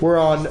We're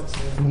on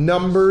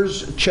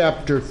Numbers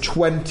chapter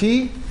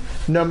 20.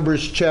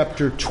 Numbers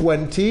chapter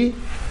 20.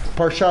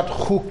 Parshat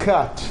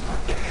Chukat.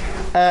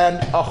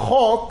 And a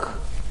chok,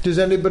 does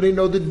anybody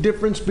know the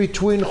difference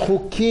between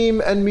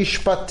chukim and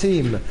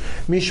mishpatim?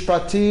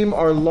 Mishpatim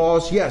are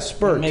laws, yes,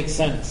 Bert. It makes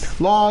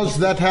sense. Laws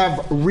that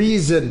have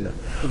reason.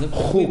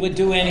 We would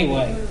do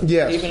anyway,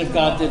 yes, even if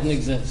God didn't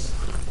exist.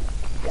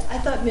 I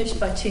thought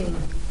mishpatim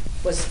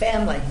was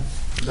family.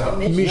 No.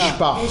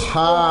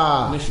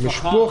 Mishpacha.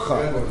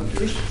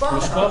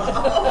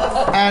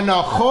 And a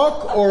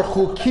chok or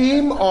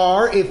chukim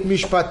are, if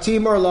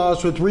mishpatim are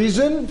laws with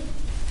reason,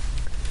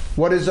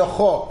 what is a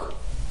chok?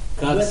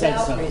 God said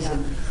so.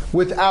 Reason.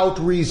 Without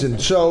reason.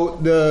 So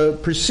the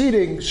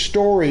preceding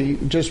story,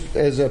 just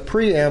as a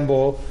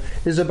preamble,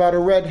 is about a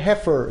red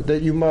heifer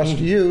that you must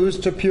use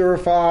to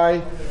purify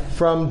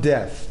from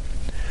death.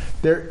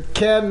 There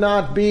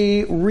cannot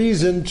be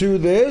reason to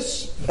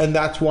this, and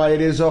that's why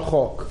it is a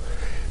chok.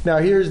 Now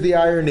here's the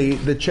irony.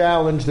 The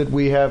challenge that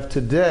we have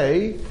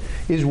today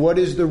is, what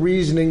is the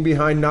reasoning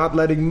behind not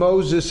letting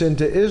Moses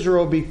into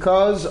Israel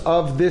because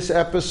of this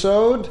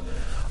episode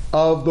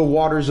of the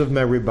waters of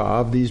Meribah,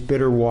 of these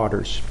bitter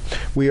waters?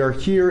 We are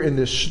here in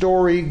this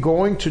story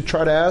going to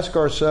try to ask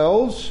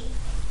ourselves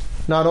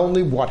not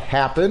only what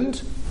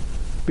happened,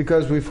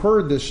 because we've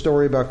heard this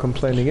story about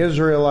complaining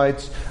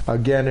Israelites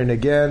again and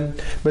again,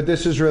 but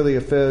this is really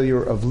a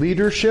failure of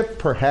leadership,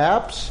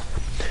 perhaps,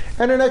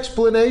 and an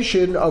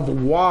explanation of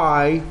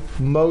why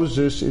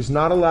Moses is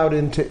not allowed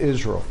into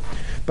Israel.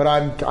 But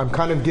I'm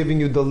kind of giving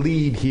you the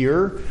lead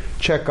here,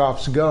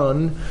 Chekhov's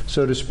gun,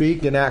 so to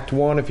speak. In Act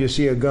 1, if you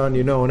see a gun,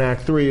 you know in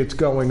Act 3 it's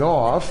going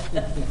off.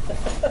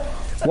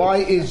 Why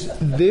is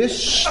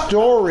this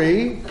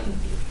story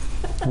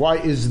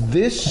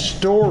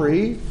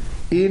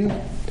in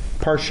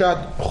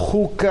Parshat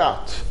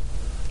Chukat?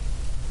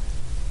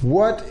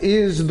 What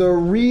is the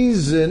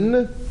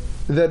reason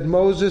that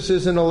Moses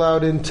isn't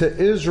allowed into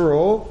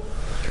Israel,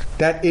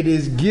 that it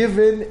is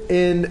given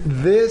in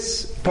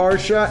this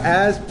Parsha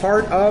as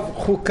part of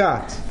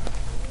Chukat?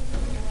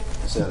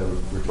 Is that a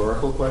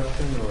rhetorical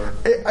question,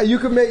 or you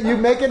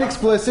make it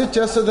explicit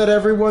just so that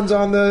everyone's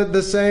on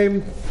the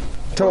same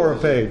Torah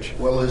page?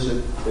 Well, is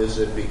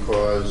it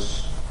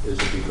because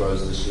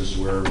this is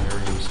where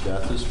Miriam's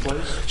death is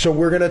placed? So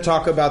we're going to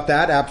talk about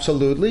that.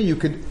 Absolutely, you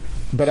could.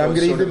 But so I'm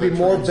going to even be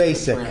more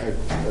basic.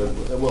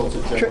 Well, it's a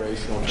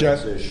generational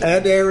transition.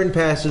 And Aaron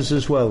passes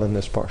as well in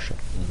this parsha.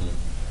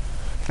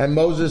 Mm-hmm. And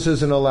Moses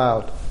isn't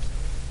allowed.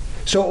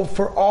 So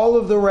for all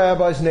of the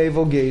rabbis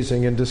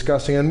navel-gazing and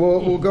discussing, and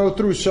we'll go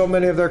through so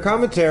many of their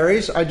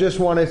commentaries, I just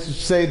want to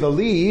say the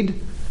lead.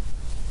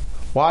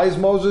 Why is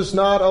Moses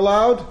not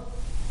allowed?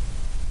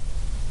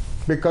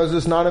 Because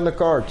it's not in the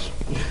cards.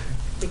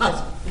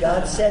 Because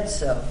God said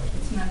so.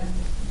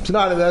 It's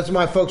not. That's what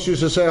my folks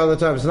used to say all the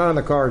time. It's not in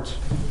the cards.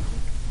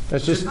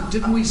 It's just.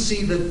 Didn't we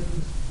see that it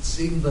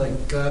seemed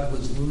like God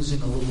was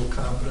losing a little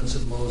confidence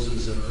in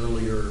Moses in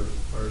earlier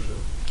parsha?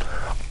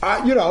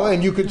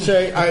 And you could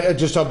say,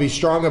 I'll be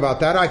strong about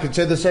that. I could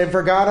say the same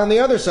for God on the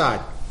other side.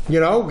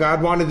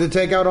 God wanted to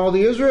take out all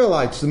the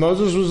Israelites.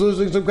 Moses was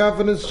losing some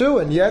confidence too,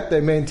 and yet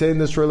they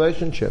maintained this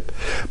relationship.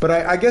 But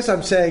I guess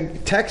I'm saying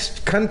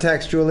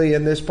contextually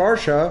in this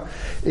parsha,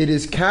 it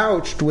is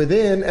couched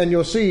within, and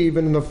you'll see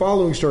even in the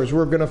following stories,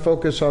 we're going to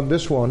focus on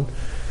this one.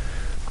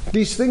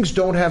 These things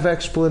don't have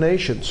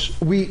explanations.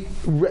 We,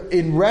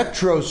 in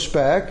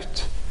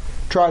retrospect,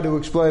 try to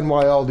explain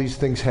why all these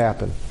things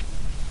happen.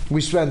 We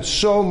spend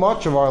so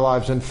much of our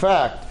lives, in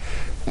fact,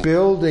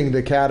 building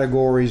the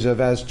categories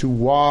of as to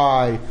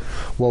why.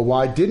 Well,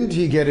 why didn't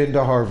he get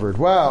into Harvard?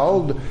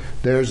 Well,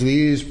 there's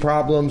these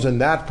problems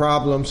and that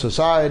problem,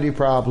 society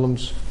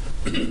problems.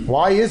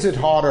 Why is it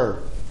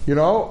hotter?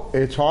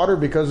 It's hotter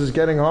because it's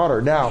getting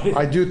hotter. Now,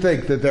 I do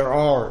think that there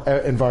are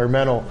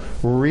environmental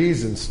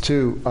reasons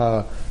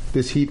to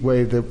this heat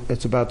wave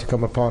that's about to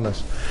come upon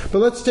us. But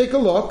let's take a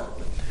look.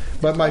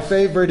 But my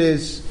favorite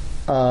is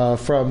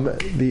from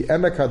the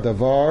Emek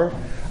HaDavar,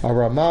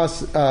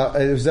 Ramas.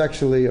 It was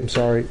actually,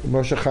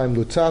 Moshe Chaim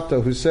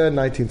Luzzatto, who said,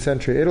 19th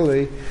century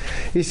Italy,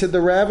 he said the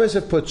rabbis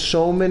have put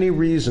so many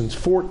reasons,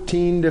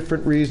 14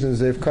 different reasons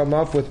they've come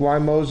up with why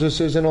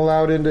Moses isn't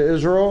allowed into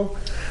Israel.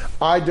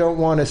 I don't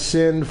want to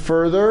sin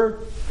further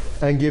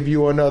and give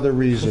you another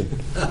reason.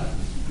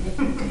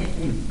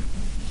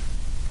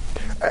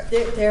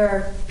 There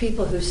are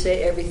people who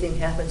say everything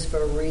happens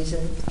for a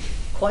reason.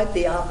 Quite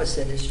the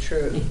opposite is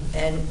true.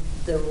 And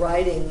the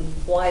writing,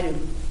 Why Do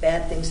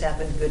Bad Things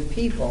Happen to Good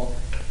People,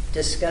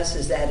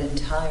 discusses that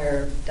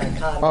entire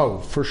dichotomy. Oh,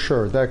 for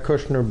sure. That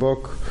Kushner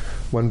book,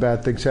 When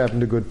Bad Things Happen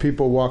to Good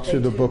People, walks through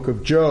the book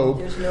of Job.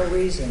 There's no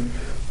reason.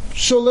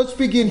 So let's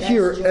begin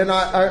here. And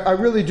I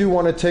really do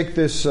want to take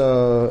this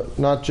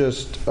not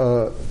just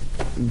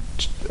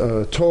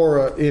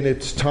Torah in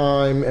its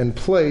time and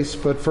place,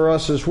 but for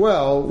us as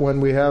well, when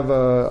we have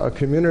a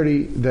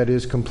community that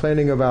is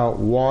complaining about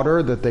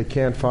water, that they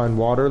can't find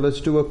water.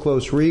 Let's do a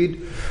close read.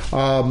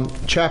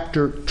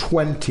 Chapter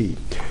 20.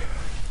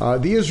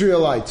 The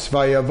Israelites,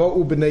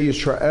 Vayavo'u b'nei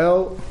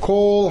Yisrael,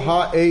 Kol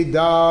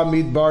ha'eda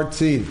midbar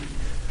Tzin,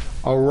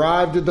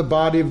 arrived at the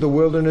body of the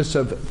wilderness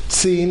of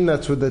Tzin.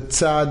 That's with the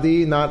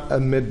tzadi, not a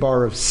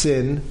midbar of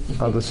sin,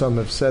 although some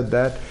have said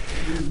that.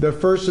 The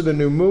first of the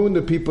new moon,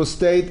 the people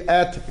stayed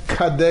at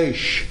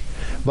Kadesh.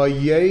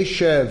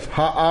 Vayeshev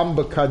ha'am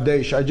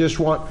b'Kadesh.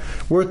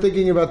 We're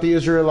thinking about the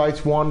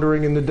Israelites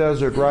wandering in the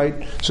desert,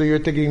 right? So you're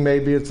thinking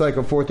maybe it's like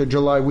a 4th of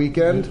July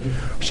weekend.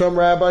 Some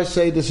rabbis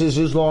say this is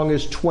as long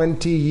as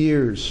 20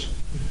 years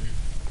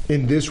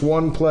in this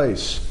one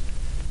place.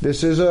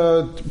 This is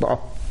a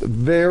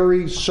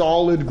very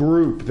solid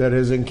group that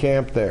is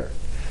encamped there.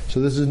 So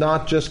this is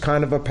not just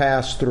kind of a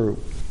pass-through,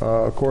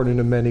 according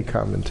to many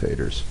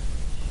commentators.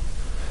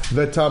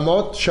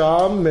 V'tamot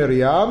sham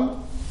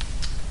Miriam,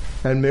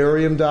 and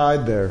Miriam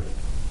died there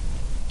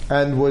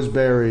and was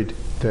buried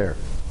there.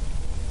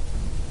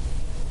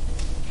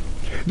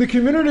 The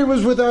community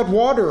was without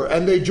water,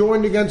 and they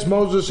joined against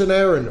Moses and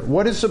Aaron.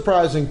 What is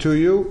surprising to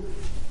you?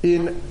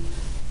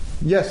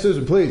 Yes,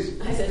 Susan, please.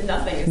 I said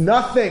nothing.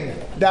 Nothing.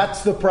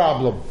 That's the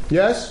problem.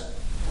 Yes?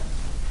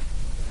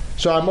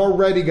 So I'm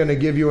already going to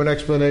give you an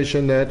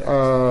explanation that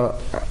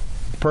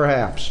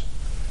perhaps.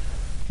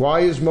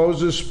 Why is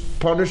Moses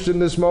punished in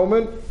this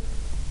moment?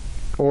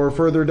 Or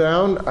further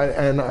down,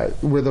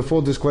 with a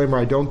full disclaimer,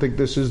 I don't think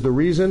this is the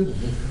reason.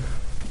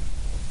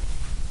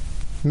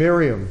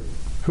 Miriam,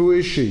 who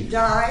is she?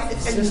 Died,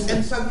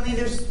 and suddenly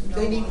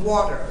they need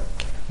water.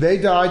 They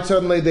died,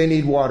 suddenly they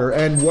need water.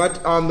 And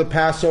what on the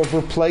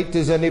Passover plate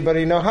does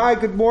anybody know? Hi,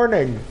 good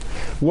morning.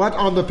 What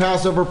on the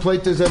Passover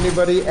plate does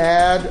anybody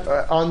add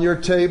on your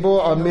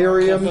table?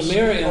 Miriam's?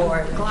 Miriam. Or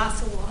a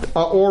glass of water.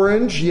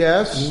 Orange,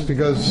 yes,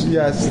 because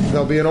yes,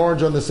 there'll be an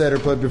orange on the Seder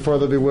plate before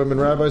there'll be women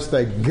rabbis.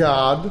 Thank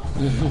God.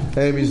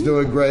 Amy's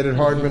doing great at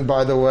Hardman,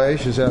 by the way.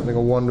 She's having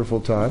a wonderful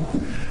time.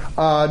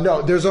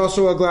 No, there's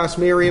also a glass.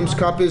 Miriam's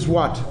cup is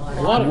what?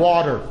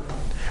 Water.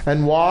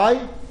 And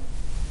why?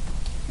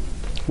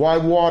 Why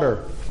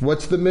water?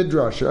 What's the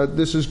midrash?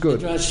 This is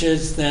good. Midrash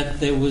is that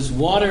there was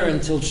water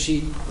until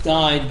she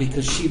died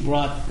because she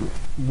brought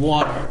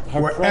water.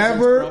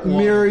 Wherever brought water.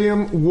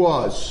 Miriam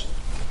was,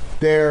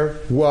 there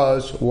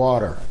was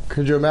water.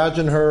 Could you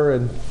imagine her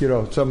and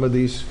some of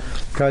these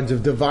kinds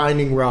of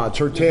divining rods?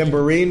 Her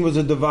tambourine was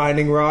a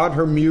divining rod.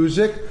 Her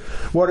music.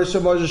 What are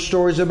some other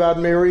stories about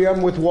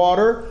Miriam with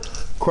water?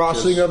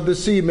 Crossing of the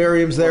sea.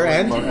 Miriam's there,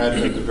 and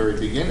at the very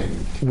beginning,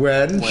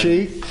 when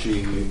she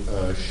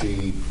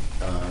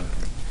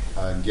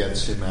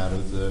gets him out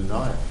of the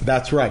Nile.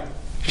 That's right.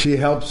 She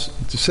helps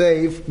to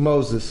save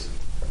Moses.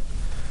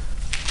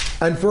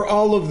 And for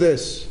all of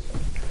this,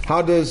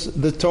 how does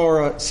the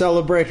Torah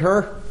celebrate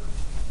her?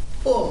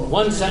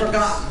 One sentence.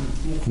 Forgotten.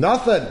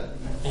 Nothing.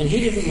 And he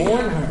didn't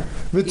mourn her.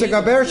 That's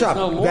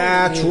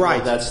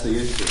right. Well, that's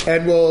the issue.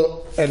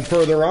 And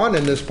further on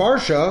in this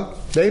parsha,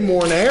 they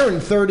mourn Aaron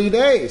 30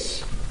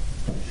 days.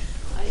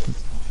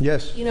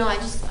 Yes.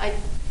 I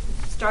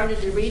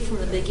started to read from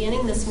the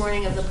beginning this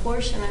morning of the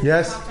portion, and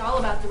Yes. I talked all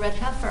about the red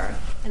heifer.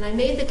 And I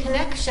made the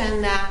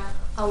connection that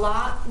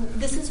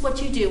this is what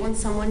you do when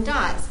someone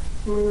dies.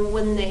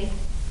 When they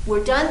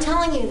were done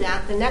telling you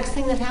that, the next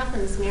thing that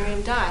happens,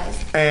 Miriam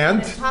dies.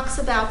 And it talks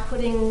about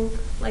putting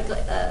like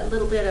a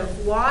little bit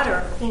of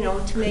water,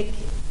 to make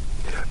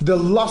the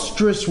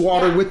lustrous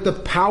water with the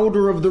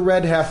powder of the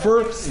red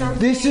heifer.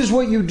 This is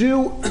what you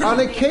do on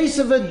a case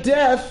of a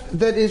death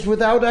that is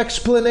without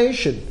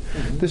explanation.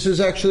 This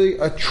is actually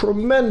a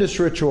tremendous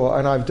ritual,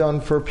 and I've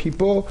done for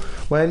people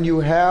when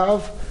you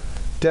have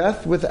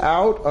death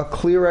without a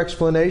clear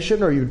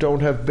explanation, or you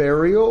don't have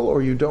burial,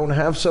 or you don't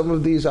have some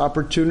of these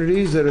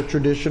opportunities that a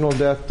traditional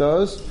death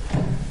does.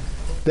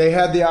 They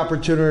had the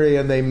opportunity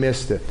and they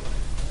missed it.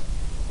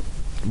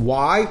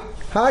 Why?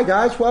 Hi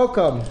guys,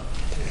 welcome.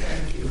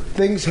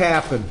 Things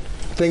happen.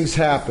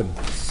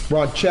 We're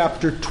on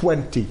chapter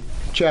 20.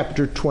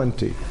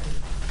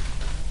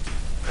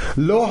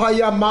 Lo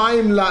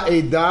hayamayim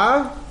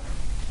la'edah.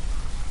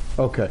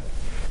 Okay.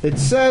 It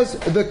says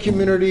the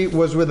community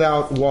was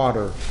without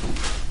water.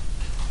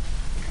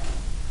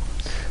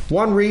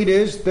 One read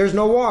is, there's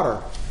no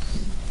water.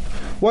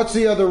 What's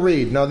the other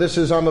read? Now this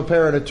is, I'm a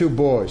parent of 2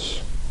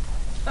 boys.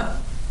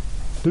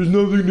 There's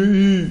nothing to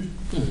eat.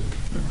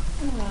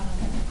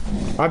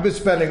 I've been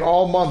spending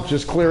all month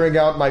just clearing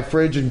out my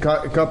fridge and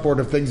cupboard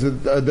of things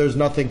that there's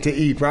nothing to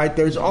eat, right?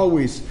 There's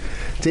always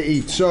to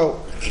eat.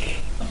 So,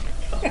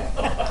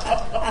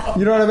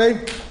 you know what I mean?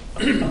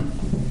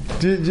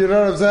 Do you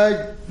know what I'm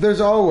saying?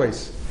 There's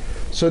always.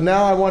 So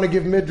now I want to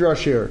give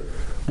midrash here.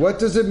 What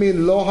does it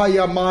mean? Lo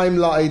hayamayim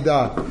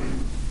la'edah.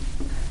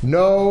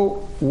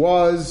 No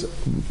was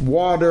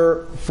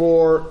water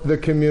for the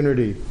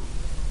community.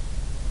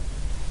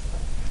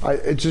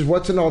 It's just,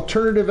 what's an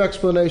alternative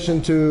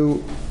explanation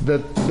to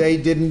that they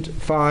didn't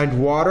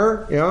find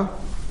water? Yeah.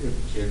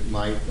 It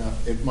might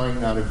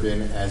not have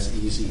been as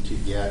easy to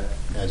get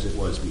as it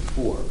was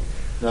before.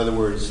 In other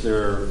words,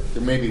 there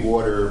may be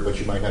water, but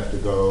you might have to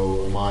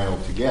go a mile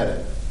to get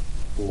it.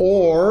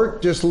 Or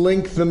just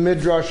link the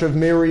midrash of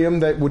Miriam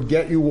that would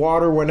get you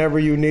water whenever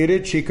you need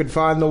it. She could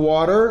find the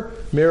water.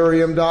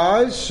 Miriam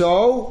dies,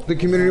 so the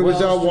community was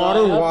without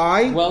water.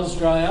 Why? Wells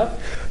dry up.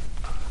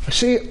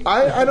 See,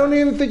 I don't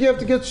even think you have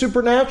to get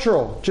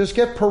supernatural. Just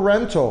get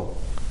parental.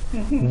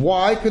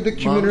 Why could the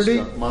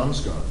community...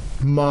 Mom's gone.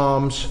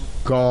 Mom's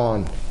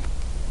gone.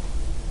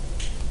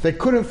 They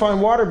couldn't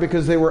find water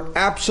because they were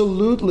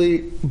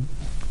absolutely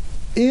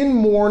in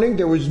mourning.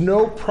 There was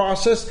no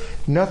process,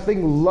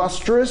 nothing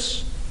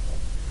lustrous.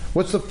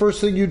 What's the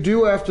first thing you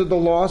do after the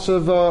loss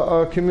of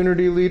a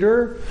community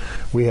leader?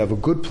 We have a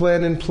good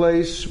plan in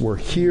place. We're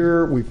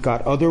here. We've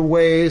got other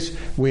ways.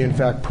 We, in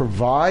fact,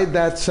 provide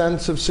that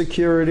sense of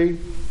security.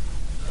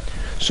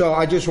 So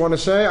I just want to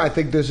say, I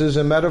think this is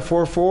a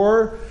metaphor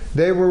for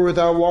they were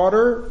without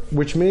water,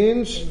 which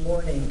means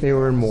they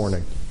were in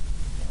mourning.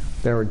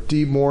 They were in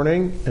deep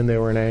mourning, and they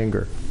were in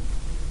anger.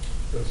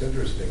 What's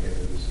interesting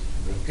is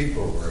the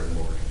people were in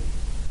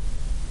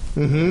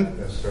mourning. Not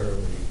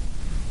necessarily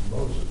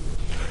Moses.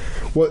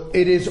 Well,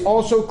 it is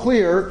also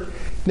clear,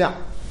 now,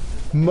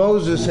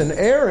 Moses and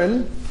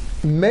Aaron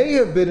may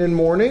have been in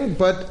mourning,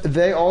 but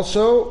they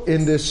also,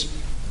 in this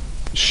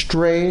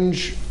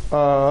strange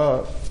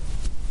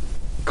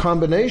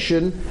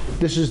combination,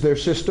 this is their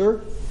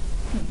sister,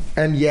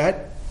 and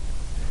yet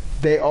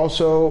they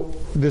also,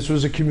 this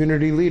was a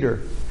community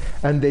leader.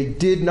 And they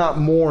did not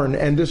mourn.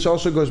 And this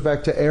also goes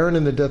back to Aaron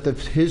and the death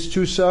of his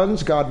two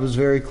sons. God was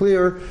very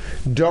clear.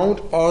 Don't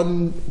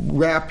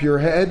unwrap your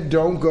head.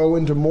 Don't go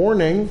into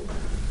mourning.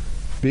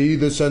 Be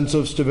the sense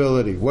of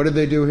stability. What did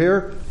they do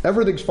here?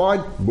 Everything's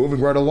fine. Moving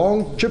right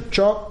along. Chip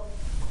chop.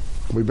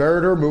 We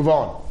buried her. Move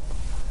on.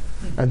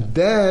 And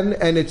then,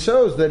 and it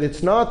shows that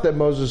it's not that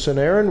Moses and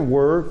Aaron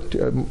were,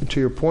 to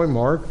your point,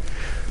 Mark,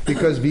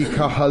 because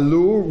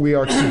v'kahalu, we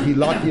are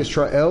Tzihilat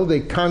Yisrael.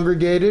 They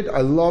congregated. I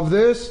love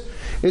this.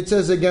 It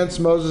says against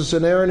Moses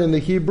and Aaron in the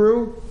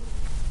Hebrew,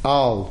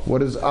 al.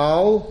 What is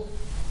al?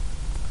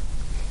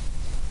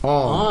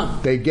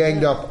 On. They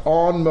ganged up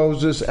on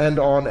Moses and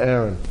on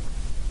Aaron.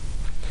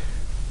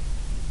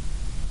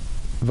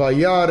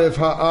 Vayarev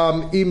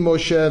ha'am im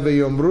Moshe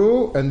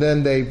ve'yomru, and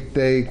then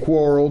they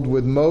quarreled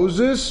with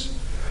Moses.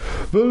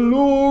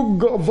 V'lo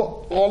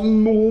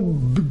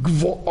gava'anu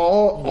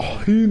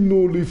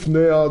b'gva'ahinu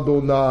lifnei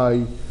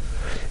Adonai.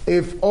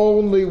 If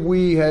only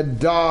we had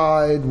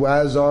died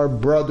as our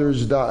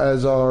brothers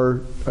as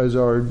our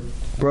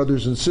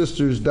brothers and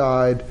sisters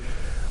died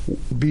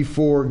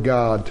before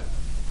God.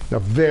 A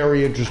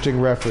very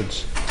interesting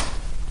reference.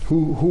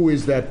 Who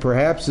is that?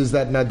 Perhaps is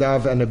that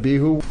Nadav and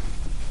Abihu?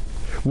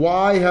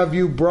 Why have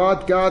you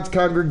brought God's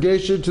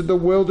congregation to the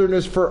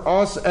wilderness for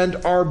us and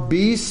our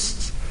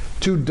beasts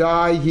to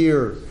die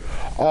here?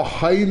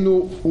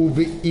 Ahainu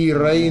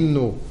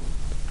uvi'ireinu.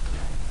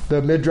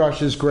 The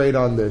Midrash is great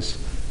on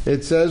this.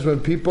 It says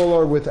when people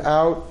are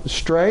without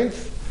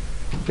strength,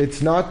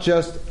 it's not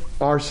just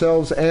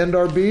ourselves and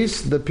our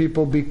beasts, the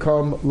people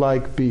become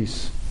like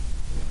beasts.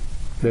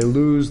 They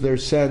lose their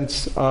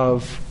sense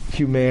of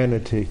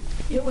humanity.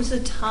 It was a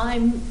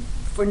time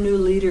for new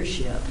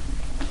leadership.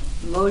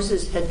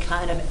 Moses had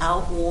kind of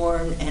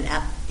outworn and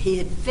he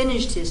had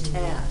finished his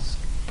task.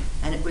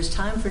 And it was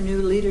time for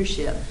new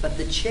leadership. But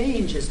the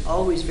change is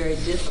always very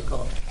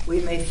difficult. We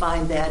may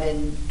find that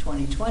in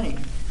 2020.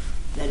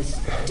 That it's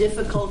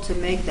difficult to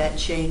make that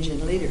change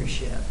in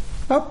leadership.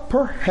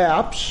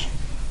 Perhaps.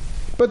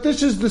 But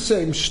this is the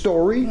same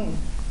story.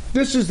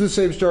 This is the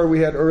same story we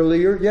had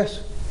earlier.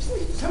 Yes?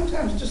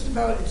 Sometimes just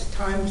about it's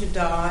time to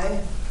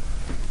die.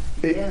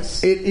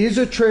 Yes. It is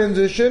a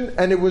transition,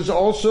 and it was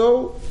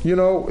also,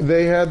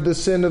 they had the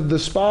sin of the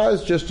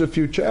spies just a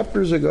few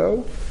chapters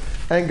ago,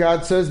 and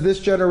God says this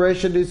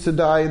generation needs to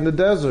die in the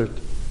desert.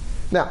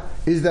 Now,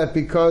 is that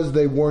because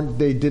they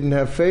didn't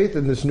have faith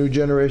and this new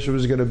generation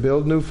was going to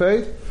build new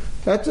faith?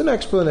 That's an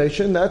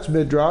explanation. That's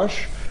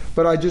Midrash.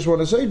 But I just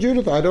want to say,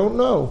 Judith, I don't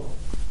know.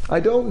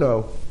 I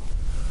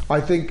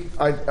think,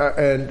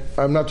 and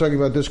I'm not talking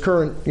about this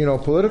current,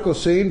 political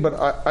scene, but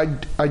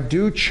I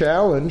do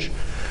challenge.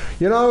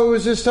 It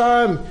was this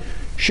time.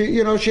 She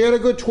had a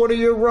good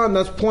 20-year run.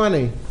 That's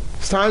plenty.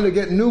 It's time to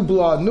get new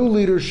blood, new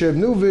leadership,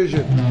 new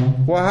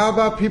vision. Well, how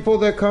about people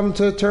that come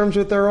to terms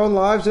with their own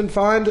lives and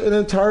find an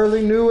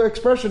entirely new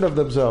expression of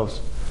themselves?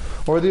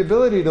 Or the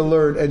ability to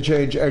learn and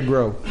change and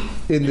grow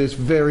in this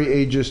very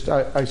ageist,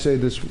 I say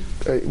this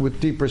with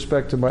deep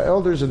respect to my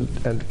elders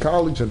and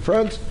colleagues and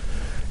friends,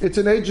 it's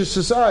an ageist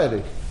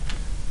society.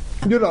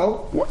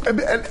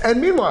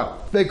 And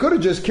meanwhile, they could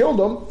have just killed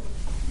him.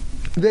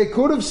 They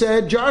could have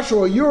said,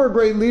 Joshua, you're a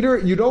great leader.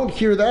 You don't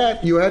hear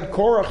that. You had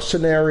Korach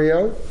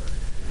scenario.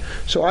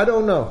 So I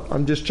don't know.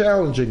 I'm just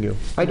challenging you.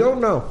 I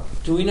don't know.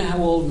 Do we know how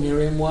old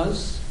Miriam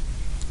was?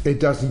 It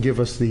doesn't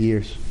give us the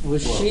years.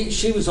 Was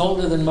she was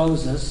older than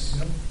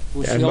Moses?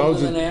 Was she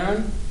older than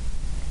Aaron?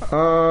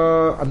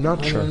 I'm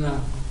not sure. I don't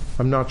know.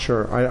 I'm not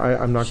sure.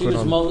 I'm not She good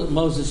was on.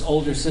 Moses'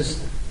 older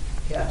sister.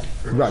 Yeah.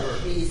 Right.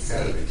 He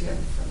saved him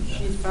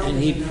from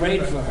And he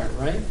prayed for her,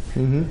 right?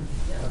 Mm-hmm.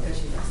 because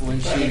she was when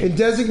she... In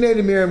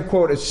designating Miriam,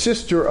 quote, as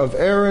sister of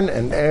Aaron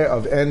and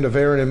of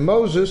Aaron and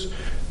Moses,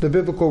 the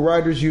biblical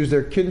writers use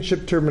their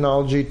kinship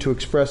terminology to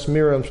express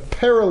Miriam's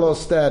parallel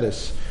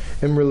status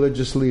in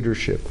religious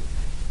leadership.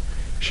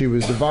 She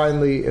was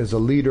divinely as a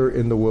leader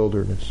in the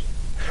wilderness.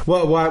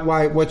 Well,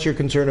 why? What's your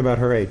concern about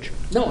her age?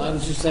 No, I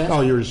was just asking.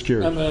 Oh, you were just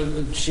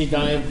curious. She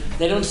died.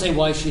 They don't say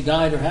why she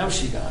died or how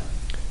she died.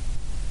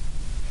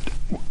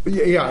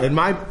 Yeah, and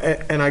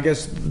I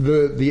guess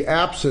the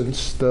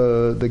absence,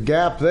 the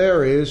gap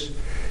there is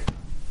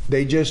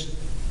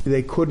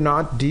they could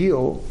not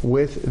deal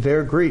with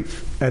their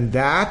grief, and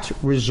that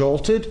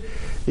resulted,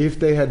 if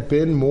they had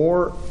been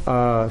more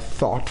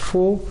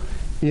thoughtful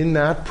in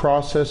that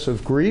process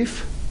of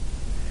grief.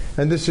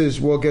 And this is,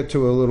 we'll get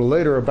to a little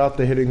later, about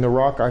the hitting the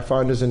rock, I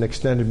find as an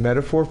extended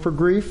metaphor for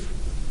grief.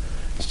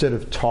 Instead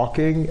of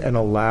talking and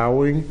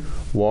allowing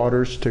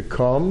waters to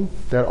come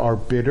that are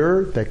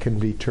bitter, that can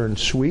be turned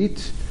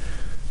sweet,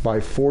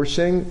 by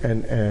forcing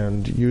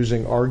and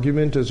using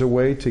argument as a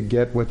way to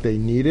get what they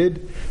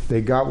needed.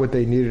 They got what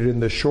they needed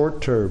in the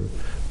short term,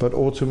 but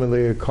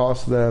ultimately it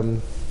cost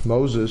them,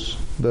 Moses,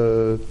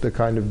 the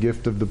kind of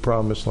gift of the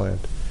promised land,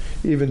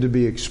 even to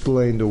be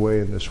explained away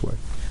in this way.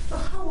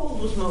 How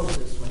old was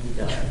Moses when he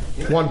died?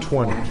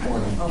 120.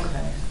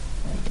 Okay.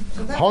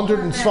 So that's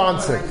 120. what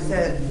I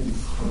said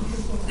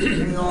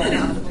we all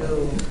have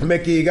to.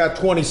 Mickey, you got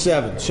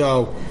 27,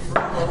 so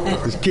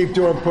just keep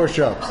doing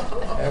push-ups.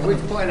 At which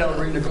point I'll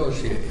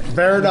renegotiate.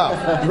 Fair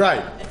enough.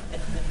 Right.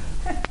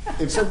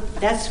 So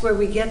that's where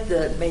we get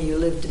the "May you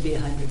live to be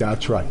 100."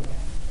 That's right.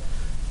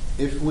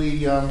 If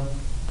we go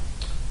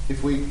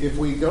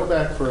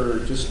back for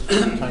just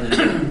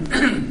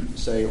time,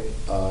 say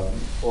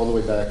all the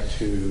way back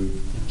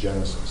to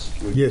Genesis,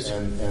 Yes.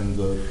 and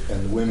the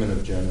women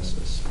of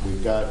Genesis,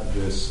 we've got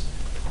this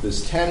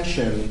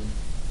tension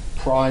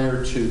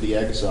prior to the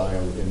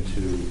exile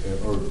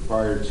or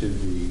prior to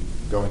the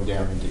going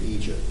down into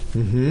Egypt.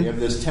 Mm-hmm. We have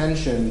this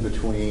tension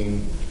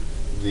between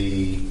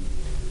the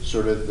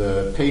sort of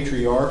the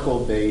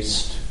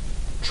patriarchal-based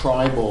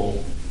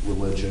tribal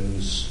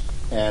religions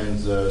and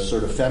the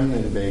sort of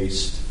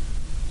feminine-based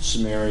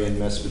Sumerian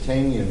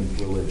Mesopotamian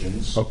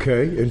religions.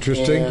 Okay,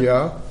 interesting,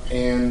 yeah.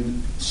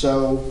 And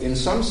so, in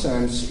some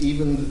sense,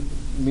 even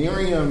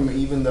Miriam,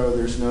 even though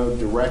there's no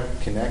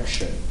direct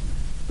connection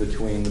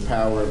between the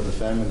power of the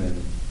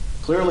feminine,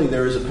 clearly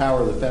there is a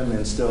power of the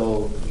feminine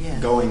still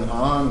going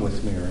on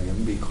with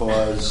Miriam,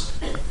 because,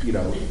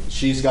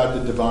 she's got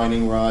the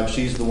divining rod.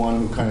 She's the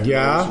one who kind of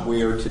knows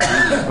where to do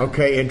that.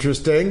 Okay,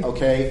 interesting.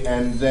 Okay,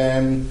 and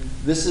then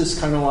this is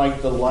kind of like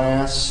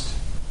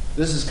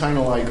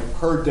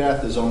her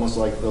death is almost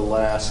like the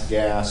last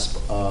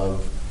gasp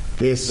of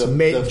this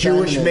the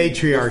Jewish feminine,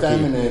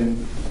 matriarchy.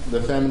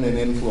 The feminine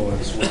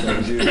influence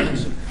within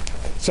Judaism.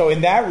 So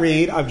in that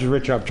read, I'm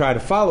trying to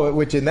follow it,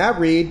 which in that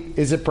read,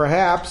 is it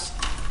perhaps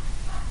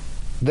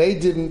they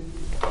didn't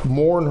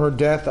mourn her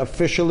death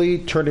officially,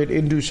 turn it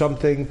into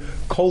something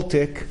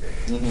cultic,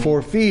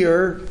 for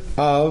fear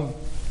of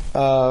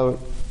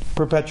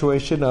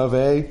perpetuation of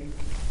a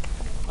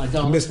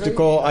Idolatry?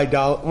 mystical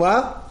idol.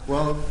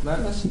 Well, not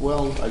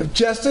necessarily.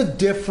 Just a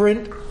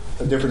different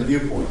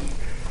viewpoint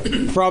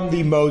from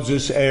the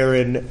Moses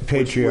Aaron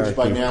patriarchy, which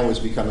by now is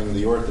becoming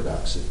the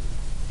orthodoxy.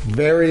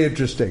 Very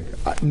interesting.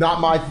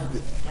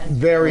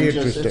 Very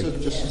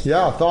interesting.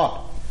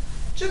 Thought.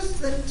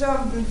 Just that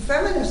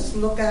feminists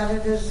look at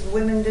it as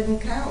women didn't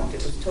count.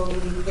 It was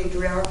totally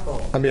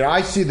patriarchal. I mean,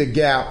 I see the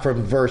gap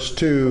from verse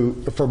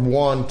 2, from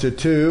 1 to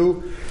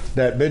 2,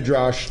 that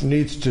Midrash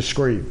needs to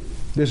scream.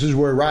 This is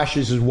where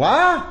Rashi says,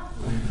 what?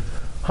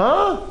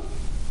 Huh?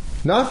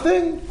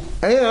 Nothing?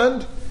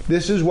 And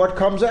this is what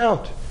comes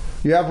out.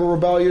 You have a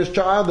rebellious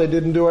child. They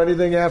didn't do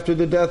anything after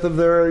the death of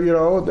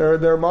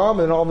their mom,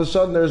 and all of a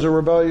sudden there's a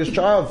rebellious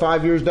child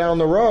 5 years down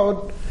the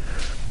road.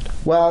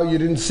 Well, you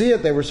didn't see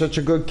it. They were such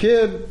a good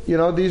kid.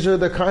 These are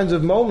the kinds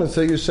of moments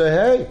that you say,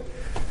 hey,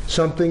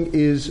 something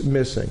is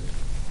missing.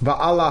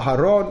 Va'ala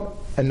haron,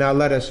 and now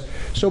let us.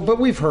 But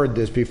we've heard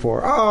this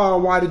before. Oh,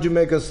 why did you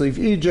make us leave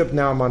Egypt?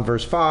 Now I'm on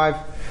verse 5.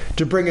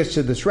 To bring us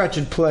to this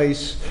wretched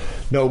place.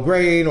 No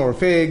grain or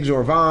figs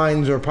or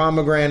vines or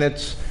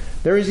pomegranates.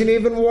 There isn't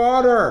even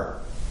water.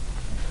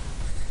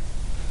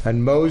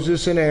 And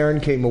Moses and Aaron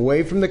came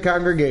away from the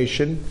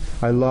congregation.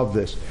 I love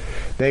this.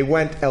 They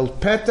went El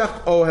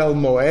Petach Ohel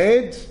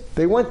Moed.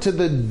 They went to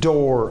the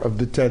door of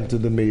the tent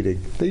of the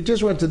meeting. They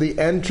just went to the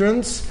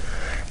entrance,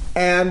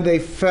 and they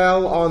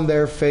fell on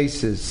their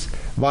faces.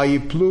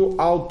 Vayiplu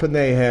al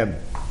Panehem.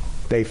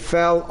 They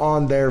fell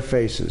on their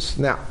faces.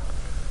 Now,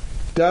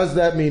 does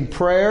that mean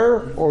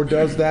prayer, or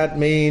does that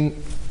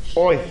mean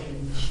oi?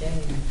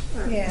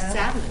 Yeah.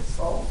 Sadness.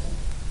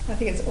 I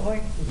think it's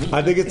oi.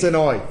 I think it's an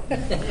oi.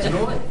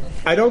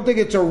 I don't think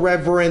it's a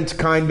reverent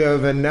kind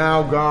of, and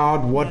now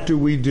God, what do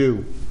we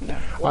do?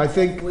 What I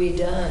think have we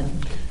done?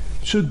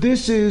 so.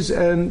 This is,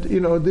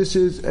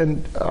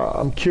 and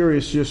I'm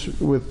curious,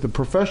 just with the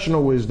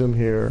professional wisdom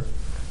here.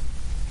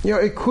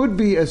 It could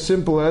be as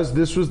simple as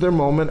this was their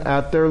moment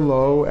at their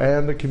low,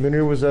 and the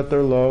community was at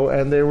their low,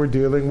 and they were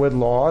dealing with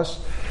loss.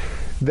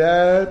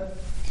 that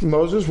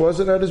Moses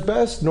wasn't at his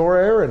best, nor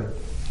Aaron,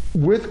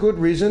 with good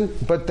reason,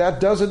 but that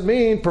doesn't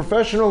mean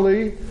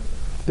professionally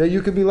that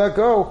you could be let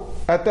go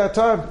at that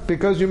time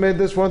because you made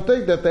this one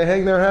thing, that they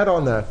hang their hat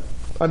on that.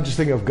 I'm just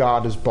thinking of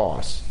God as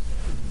boss.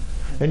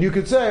 And you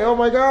could say, oh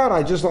my God,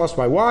 I just lost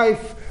my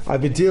wife.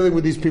 I've been dealing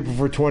with these people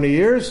for 20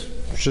 years.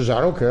 She says,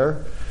 I don't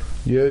care.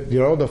 You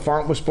know, the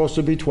font was supposed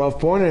to be 12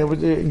 point,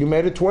 and you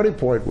made it 20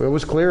 point. It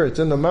was clear. It's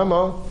in the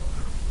memo.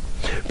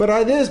 But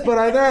I this, but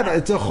I that.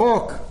 It's a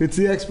chok. It's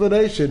the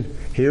explanation.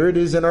 Here it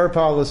is in our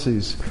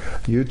policies.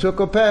 You took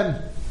a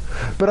pen.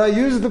 But I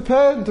used the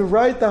pen to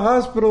write the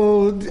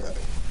hospital.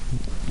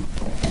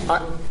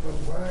 But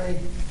why,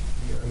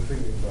 I'm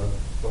thinking about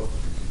both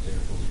of these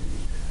examples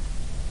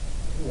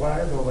used.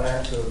 Why the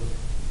lack of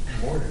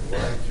mourning?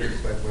 Why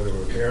just like whether it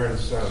was Aaron's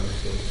son,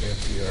 so it can't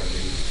be on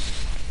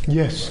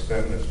Yes. the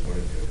feminist point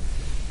of view,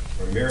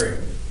 or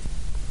Miriam?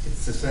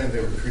 It's the same, they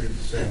were treated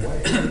the same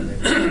way.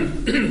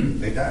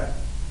 They died.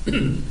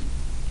 It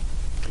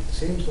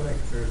seems like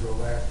there's a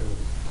lack of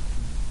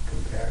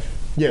compassion.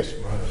 Yes.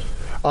 Honestly.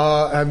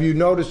 Have you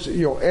noticed,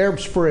 Arab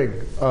Spring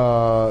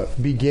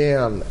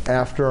began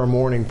after a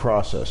mourning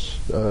process.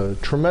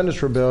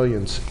 Tremendous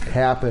rebellions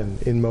happen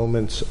in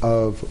moments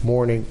of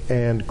mourning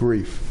and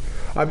grief.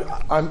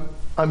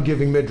 I'm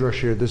giving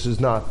midrash here. This is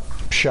not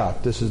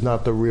pshat. This is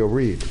not the real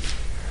read.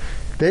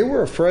 They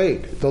were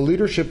afraid. The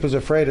leadership was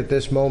afraid at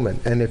this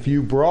moment. And if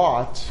you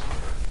brought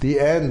the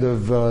end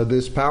of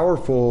this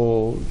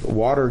powerful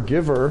water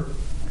giver,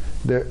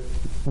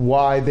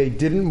 why they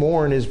didn't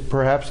mourn is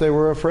perhaps they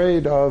were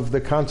afraid of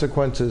the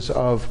consequences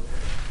of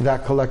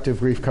that collective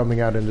grief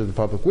coming out into the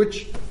public,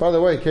 which, by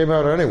the way, came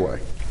out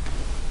anyway.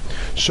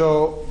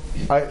 So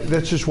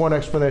that's just one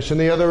explanation.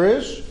 The other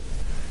is,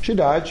 she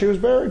died, she was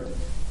buried.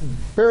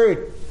 Buried.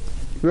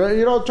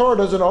 Torah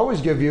doesn't always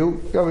give you,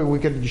 we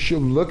could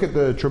look at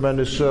the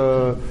tremendous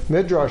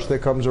midrash that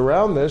comes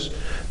around this.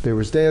 There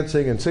was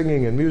dancing and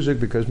singing and music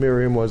because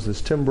Miriam was this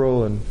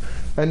timbrel, and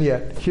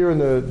yet here in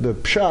the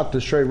pshat,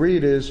 the straight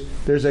read is,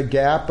 there's a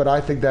gap, but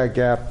I think that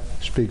gap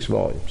speaks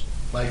volumes.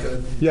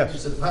 Micah, yes.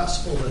 Is it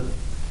possible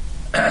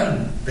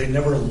that they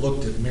never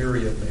looked at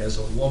Miriam as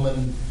a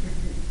woman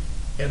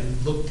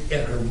and looked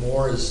at her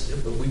more as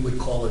what we would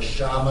call a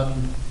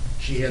shaman?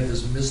 She had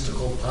this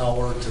mystical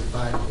power to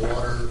find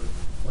water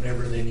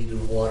whenever they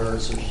needed water,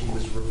 so she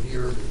was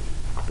revered,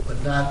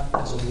 but not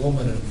as a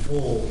woman in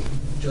full,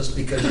 just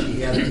because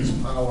she had these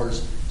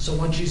powers. So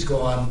when she's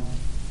gone,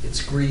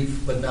 it's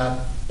grief, but not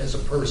as a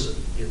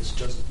person. It's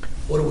just,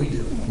 what do we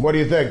do? What do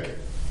you think?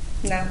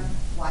 No.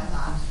 Why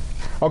not?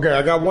 Okay,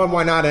 I got one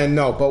why not and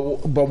no.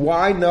 But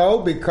why no?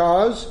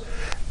 Because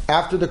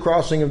after the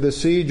crossing of the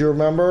sea, do you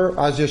remember,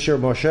 Az Yashir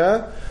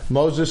Moshe,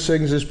 Moses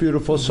sings this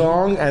beautiful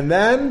song, and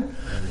then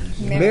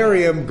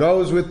Miriam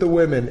goes with the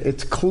women.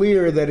 It's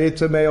clear that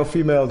it's a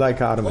male-female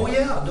dichotomy. Oh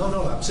yeah,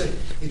 no, I'm saying,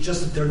 it's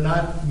just that they're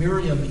not,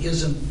 Miriam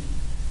isn't,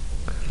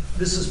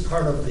 this is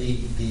part of the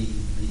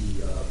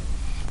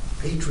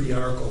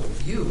patriarchal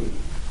view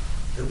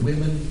that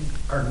women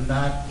are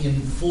not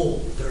in full.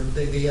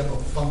 They have a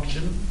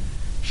function.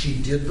 She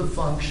did the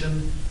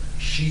function.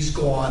 She's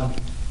gone.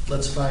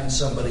 Let's find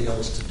somebody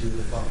else to do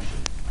the function.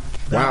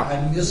 Wow.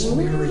 I miss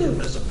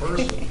Miriam as a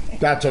person.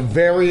 That's a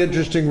very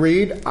interesting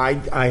read.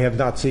 I have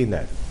not seen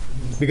that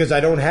because I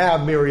don't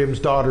have Miriam's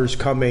daughters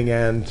coming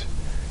and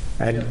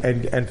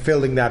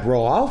filling that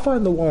role. I'll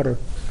find the water.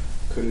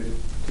 Could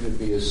it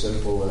be as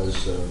simple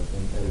as an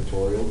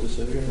editorial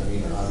decision? I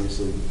mean,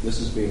 obviously, this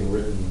is being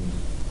written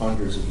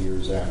hundreds of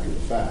years after the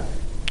fact.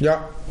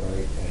 Yeah.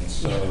 Right,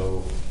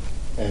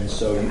 and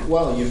so,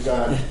 well, you've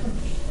got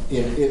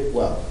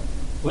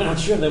We're not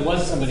sure there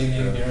was somebody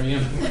named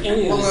Miriam.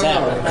 Any of this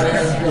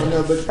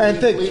happened. And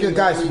think, you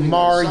guys,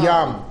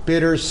 Maryam,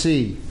 bitter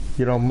sea.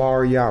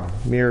 Miriam.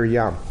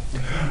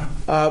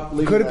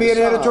 Could it be an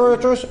editorial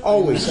choice?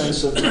 Always. In the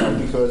sense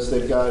of, because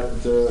they've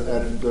got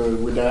the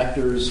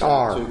redactors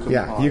to compile.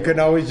 Yeah, you can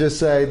always just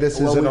say this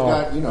is an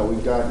R.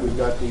 We've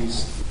got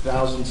these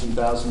thousands and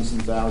thousands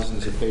and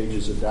thousands of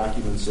pages of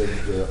documents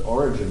of the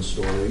origin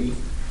story,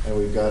 and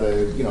we've got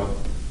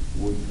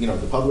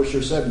the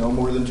publisher said no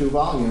more than 2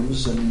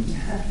 volumes, and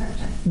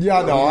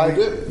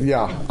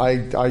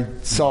I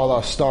saw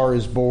A Star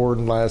Is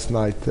Born last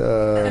night,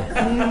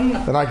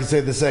 and I can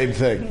say the same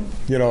thing.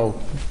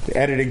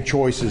 Editing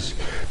choices,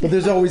 but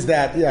there's always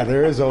that. Yeah,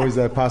 there is always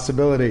that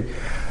possibility.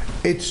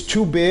 It's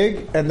too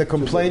big, and the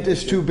complaint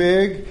is too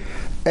big,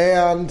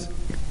 and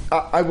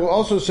I will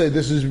also say,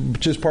 this is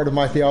just part of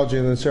my theology,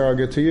 and then Sarah, I'll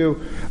get to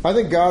you. I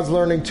think God's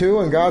learning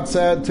too, and God's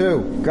sad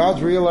too.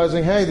 God's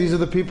realizing, hey, these are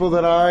the people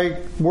that I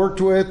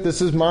worked with.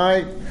 This is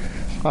my,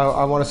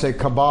 I want to say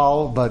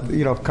Kabbalah, but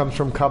it comes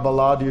from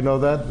Kabbalah. Do you know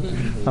that?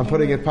 I'm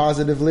putting it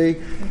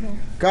positively.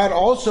 God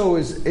also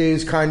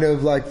is kind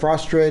of like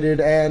frustrated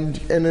and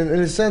in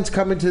a sense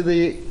coming to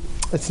the,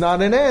 it's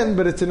not an end,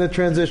 but it's in a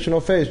transitional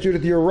phase.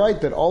 Judith, you're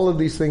right that all of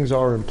these things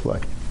are in play.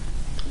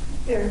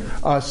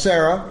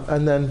 Sarah,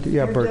 and then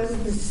Bert. Bert. There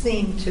doesn't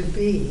seem to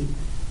be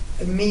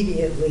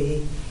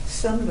immediately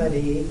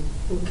somebody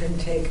who can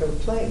take her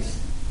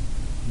place.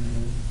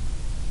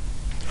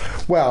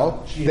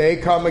 Well, they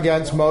come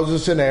against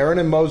Moses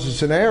and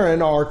Moses and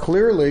Aaron are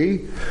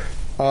clearly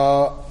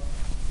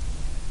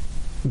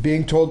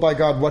being told by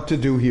God what to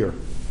do here.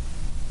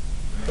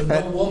 But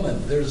no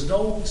woman. There's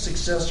no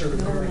successor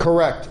to Miriam.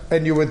 Correct.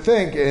 And you would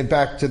think, and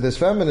back to this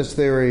feminist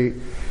theory,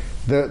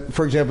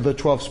 for example, the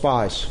 12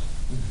 spies.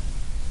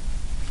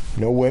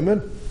 No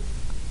women?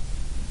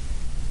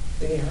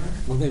 They are.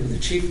 Well, they were the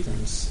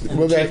chieftains, and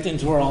Well, the they-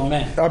 chieftains were all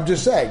men. I'm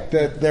just saying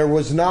that there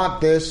was not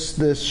this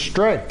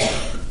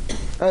strength.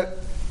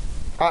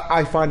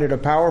 I find it a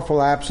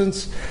powerful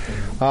absence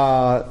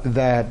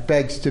that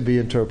begs to be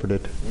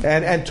interpreted.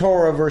 And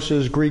Torah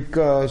versus Greek,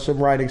 some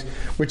writings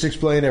which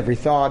explain every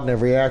thought and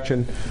every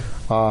action.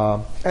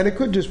 And it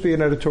could just be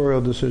an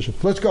editorial decision.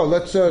 Let's go.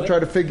 Let's try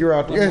to figure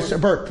out. Yes,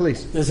 Bert,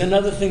 please. There's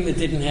another thing that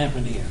didn't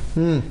happen here,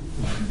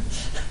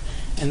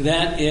 and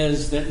that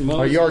is that A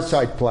Moses. yard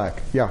side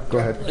plaque. Yeah, go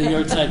ahead. A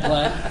yard side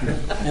plaque,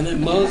 and that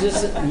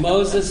Moses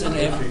and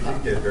Aaron,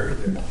 Get very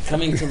good.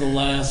 coming to the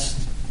last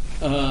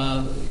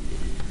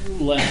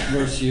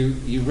verse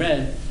you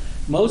read,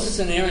 Moses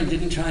and Aaron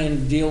didn't try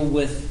and deal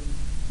with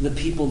the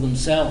people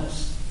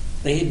themselves.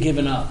 They had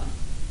given up.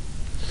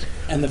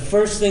 And the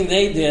first thing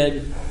they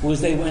did was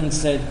they went and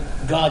said,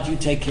 God, you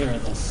take care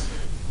of this.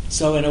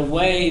 So in a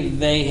way,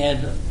 they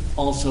had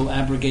also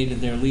abrogated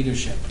their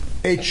leadership.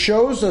 It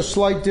shows a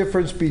slight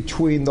difference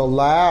between the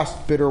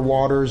last bitter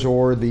waters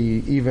or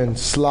the even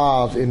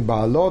Slav in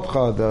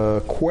Baalotcha,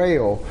 the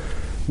quail,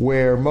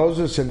 where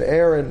Moses and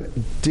Aaron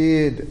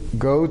did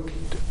go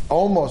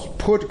almost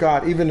put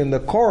God, even in the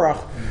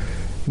Korach.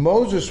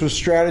 Moses was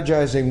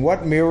strategizing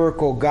what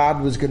miracle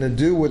God was going to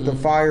do with the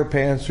fire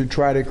pans to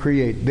try to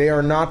create. They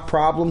are not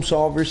problem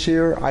solvers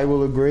here, I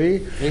will agree.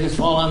 They just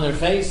fall on their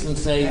face and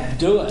say,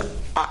 do it.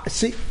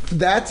 See,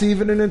 that's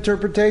even an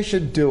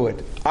interpretation, do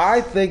it.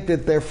 I think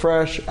that they're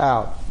fresh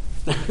out.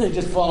 They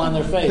just fall on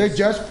their face. They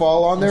just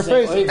fall on their And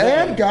say, face. "Oy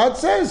vey." And God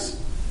says,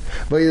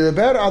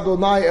 "Vayidaber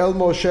Adonai el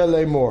Moshe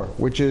lemor,"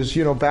 which is,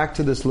 back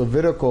to this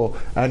Levitical,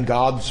 and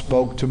God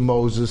spoke to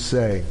Moses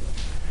saying.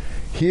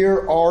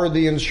 Here are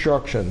the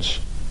instructions.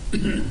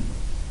 And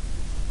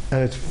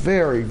it's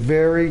very,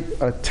 very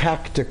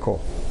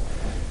tactical.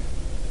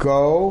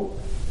 Go,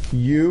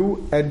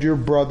 you and your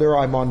brother,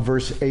 I'm on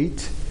verse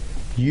 8,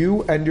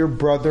 you and your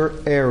brother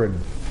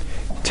Aaron,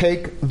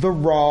 take the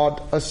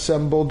rod,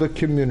 assemble the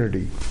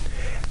community,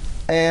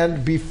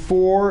 and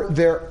before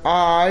their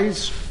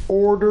eyes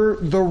order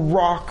the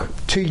rock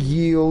to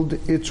yield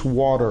its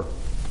water.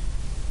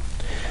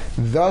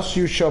 Thus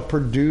you shall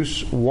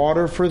produce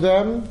water for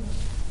them,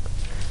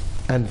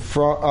 and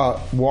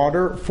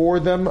water for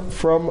them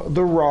from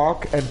the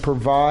rock, and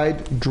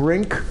provide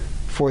drink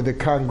for the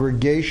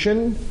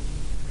congregation,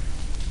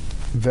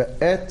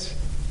 ve'et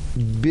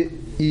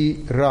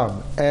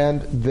bi'iram,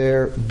 and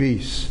their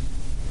beasts.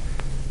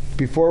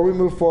 Before we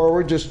move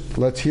forward, just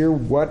let's hear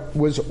what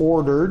was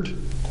ordered.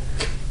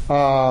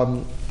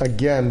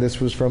 Again, this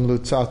was from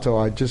Lutzato.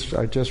 I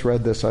just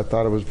read this. I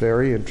thought it was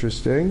very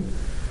interesting.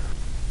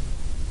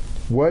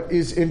 What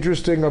is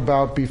interesting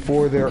about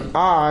before their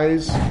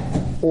eyes,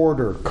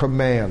 order,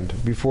 command.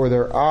 Before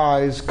their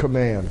eyes,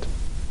 command.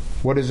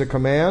 What is a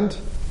command?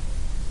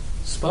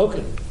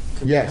 Spoken.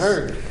 To Yes. be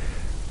heard.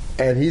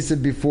 And he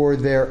said before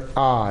their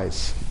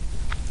eyes.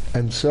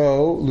 And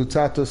so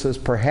Lutzato says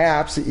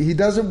perhaps he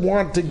doesn't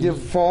want to give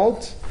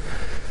fault,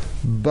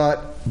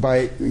 but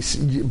by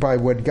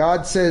what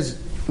God says,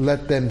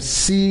 let them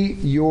see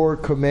your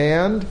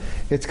command.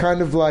 It's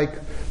kind of like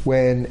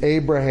when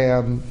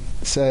Abraham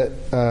said,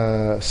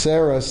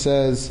 Sarah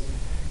says,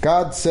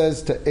 God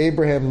says to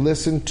Abraham,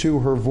 listen to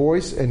her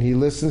voice, and he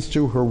listens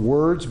to her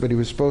words, but he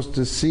was supposed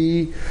to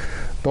see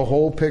the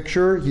whole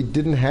picture. He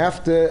didn't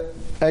have to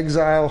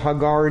exile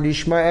Hagar and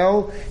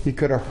Ishmael. He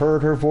could have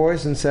heard her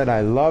voice and said,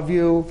 I love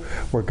you.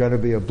 We're going to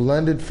be a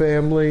blended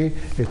family.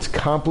 It's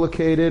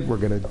complicated. We're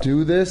going to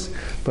do this.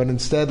 But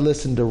instead,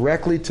 listen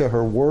directly to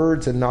her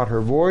words and not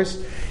her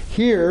voice.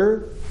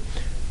 Here,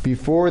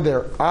 before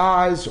their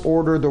eyes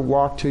order the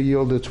rock to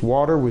yield its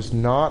water was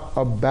not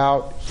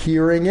about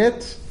hearing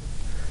it,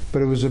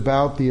 but it was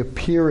about the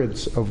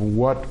appearance of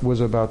what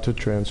was about to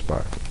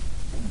transpire.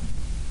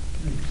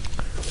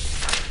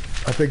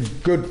 I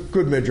think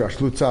good Midrash,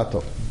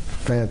 Lutzato.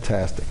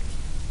 Fantastic.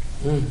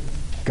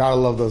 Gotta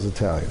love those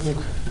Italians.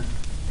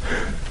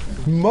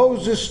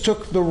 Moses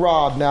took the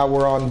rod. Now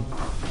we're on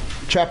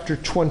chapter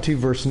 20,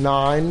 verse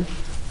 9.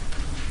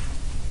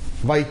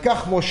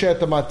 Vayikach Moshe et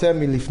hamatem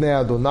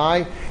milifnei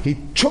Adonai. He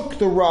took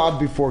the rod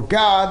before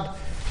God.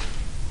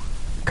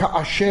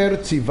 Ka'asher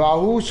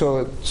tzivahu.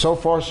 So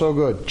far so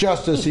good.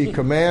 Just as he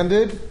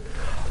commanded.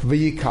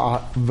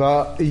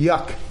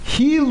 Vayakhilu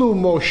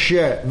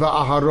Moshe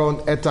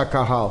va'aharon et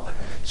hakahal.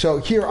 So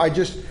here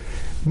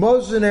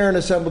Moses and Aaron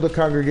assembled the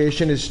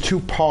congregation is to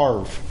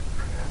parv.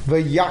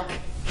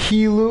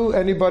 Vayakhilu.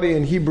 Anybody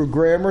in Hebrew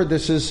grammar?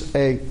 This is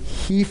a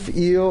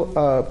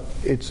hif'il.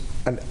 It's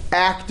an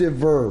active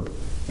verb.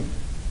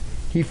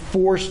 He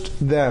forced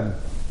them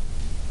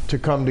to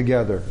come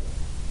together.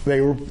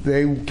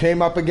 They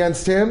came up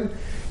against him.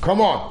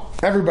 Come on,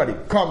 everybody,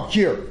 come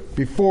here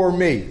before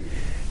me.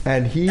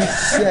 And he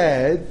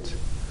said,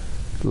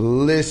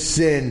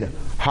 listen,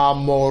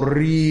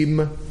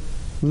 Hamorim,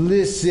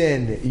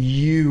 listen,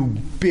 you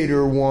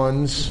bitter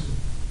ones.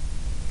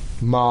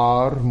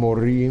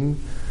 Morim,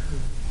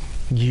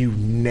 you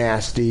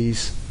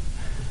nasties.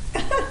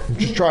 I'm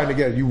just trying to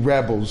get it, you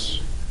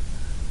rebels.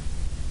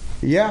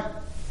 Yeah.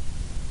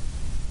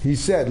 He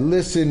said,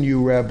 listen,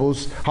 you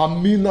rebels.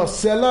 From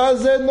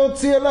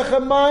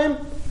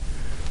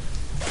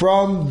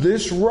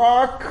this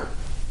rock,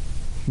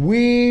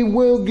 we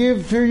will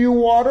give for you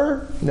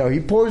water? No, he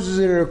poses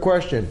it in a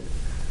question.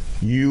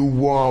 You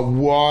want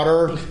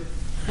water?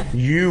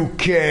 You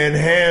can't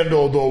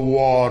handle the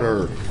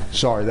water.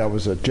 Sorry, that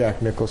was a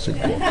Jack Nicholson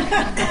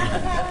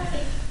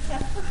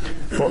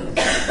quote.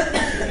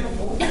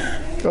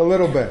 A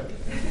little bit.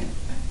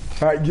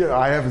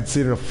 I haven't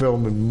seen a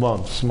film in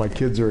months. My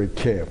kids are at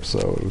camp, so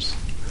it was...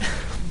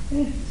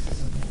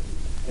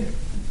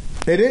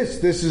 It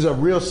is. This is a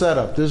real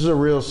setup. This is a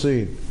real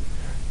scene.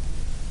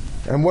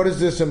 And what does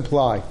this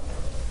imply?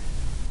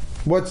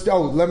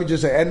 Let me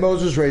just say, and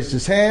Moses raised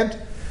his hand,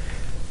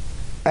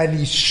 and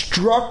he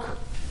struck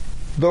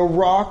the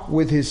rock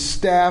with his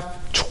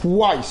staff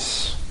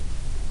twice,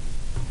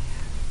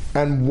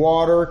 and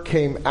water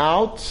came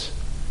out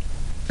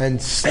and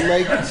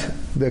slaked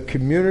the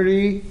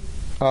community.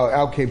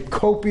 Out came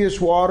copious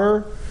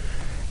water,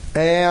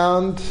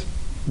 and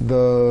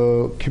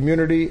the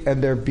community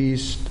and their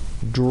beast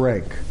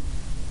drank.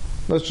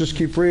 Let's just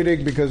keep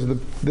reading, because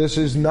this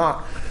is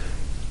not,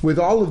 with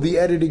all of the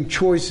editing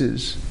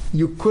choices,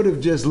 you could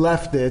have just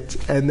left it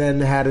and then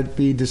had it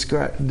be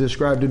described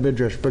in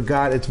Midrash. But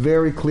God, it's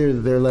very clear that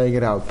they're laying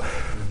it out.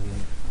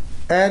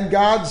 And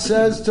God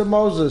says to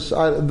Moses,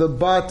 the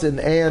but and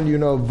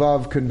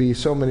vav can be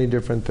so many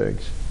different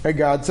things. And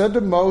God said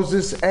to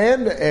Moses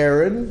and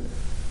Aaron,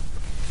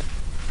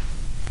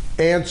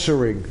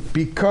 answering,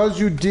 because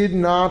you did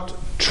not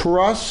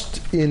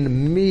trust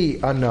in me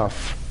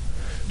enough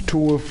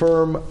to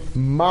affirm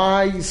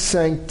my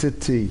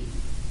sanctity,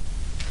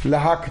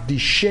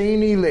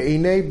 lahakdisheni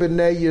le'inei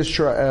b'nei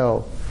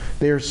Yisrael.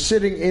 They are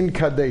sitting in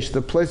Kadesh.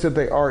 The place that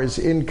they are is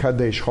in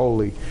Kadesh,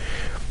 holy,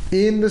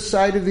 in the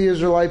sight of the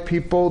Israelite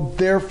people.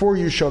 Therefore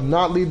you shall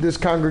not lead this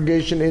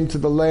congregation into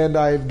the land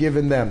I have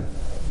given them.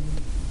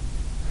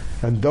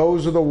 And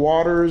those are the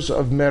waters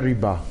of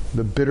Meribah,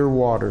 the bitter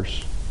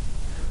waters.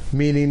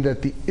 Meaning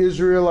that the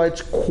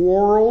Israelites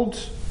quarreled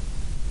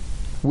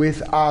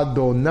with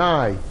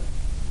Adonai,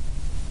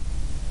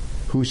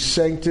 whose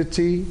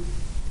sanctity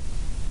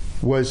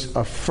was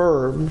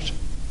affirmed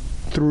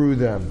through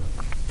them.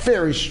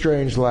 Very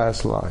strange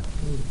last line.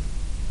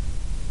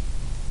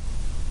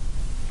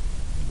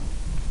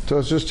 So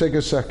let's just take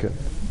a second.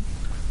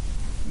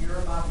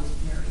 Meribah was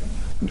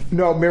Miriam.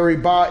 No,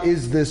 Meribah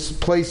is this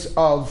place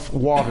of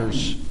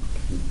waters.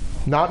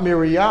 Not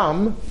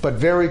Miriam, but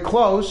very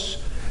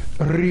close.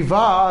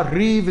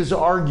 Riv is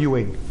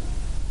arguing.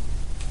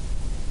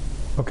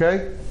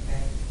 Okay?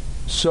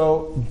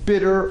 So,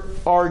 bitter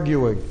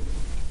arguing.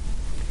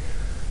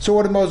 So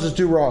what did Moses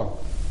do wrong?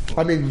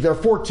 I mean, there are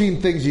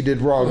 14 things he did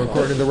wrong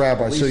according to the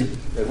rabbi.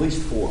 At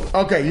least 4.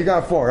 Okay, you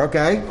got 4,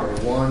 okay.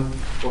 One,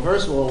 well,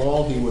 first of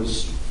all he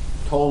was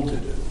told to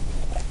do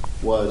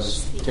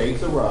was take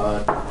the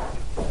rod,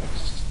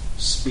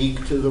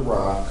 speak to the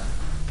rock,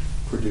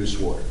 produce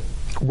water.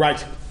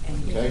 Right.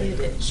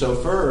 Okay? So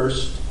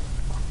first,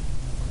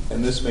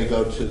 and this may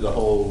go to the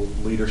whole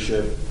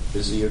leadership,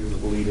 is he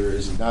the leader,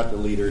 is he not the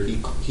leader,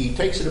 he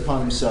takes it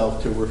upon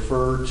himself to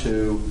refer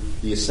to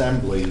the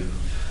assembly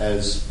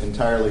as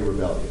entirely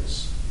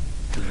rebellious.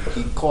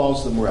 He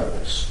calls them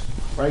rebels.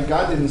 Right?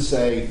 God didn't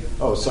say,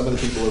 some of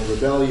the people are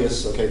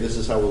rebellious, okay, this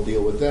is how we'll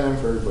deal with them.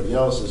 For everybody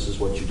else, this is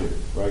what you do.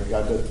 Right?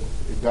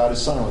 God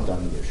is silent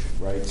on the issue.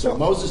 Right? So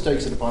Moses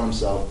takes it upon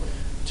himself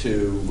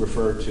to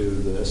refer to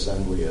the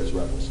assembly as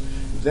rebels.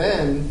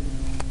 Then,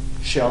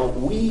 shall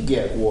we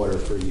get water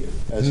for you?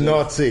 As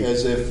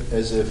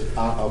if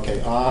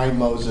I,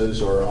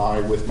 Moses, or I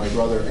with my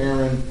brother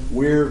Aaron,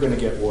 we're going to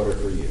get water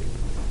for you.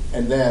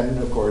 And then,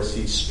 of course,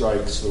 he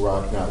strikes the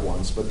rock not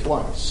once, but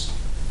twice.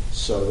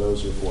 So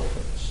those are 4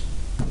 things.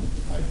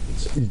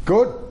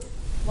 Good.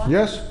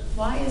 Yes?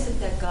 Why is it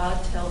that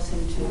God tells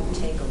him to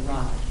take a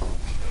rod?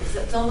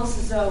 It's almost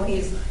as though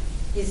he's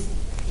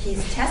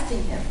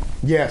testing him.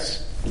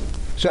 Yes.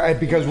 So,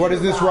 because what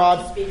is this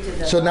rod?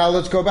 So now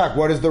let's go back.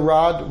 What is the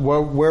rod?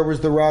 Where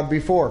was the rod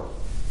before?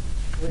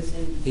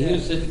 He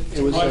used it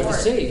to part the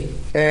sea.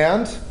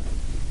 And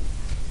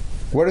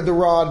what did the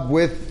rod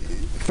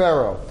with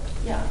Pharaoh?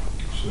 Yeah.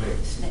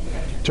 Snake.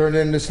 Turned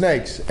into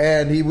snakes.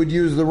 And he would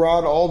use the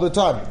rod all the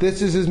time.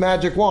 This is his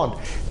magic wand.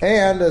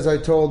 And as I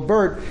told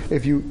Bert,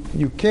 if you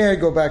can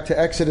go back to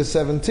Exodus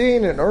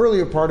 17, an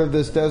earlier part of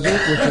this desert,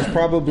 which is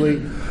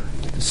probably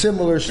a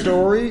similar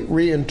story,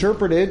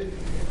 reinterpreted,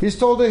 he's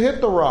told to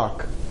hit the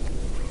rock.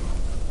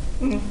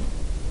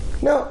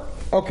 No,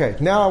 Okay,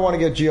 now I want to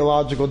get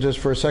geological just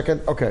for a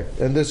second. Okay,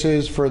 and this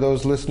is, for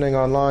those listening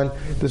online,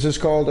 this is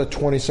called a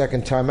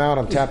 20-second timeout.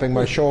 I'm tapping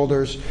my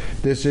shoulders.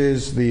 This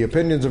is the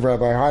opinions of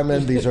Rabbi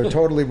Hyman. These are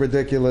totally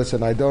ridiculous,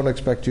 and I don't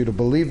expect you to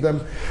believe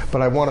them,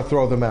 but I want to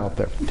throw them out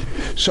there.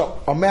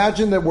 So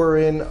imagine that we're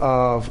in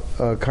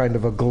a kind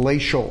of a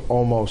glacial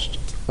almost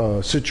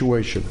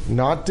situation.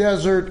 Not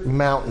desert,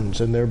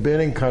 mountains. And they've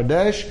been in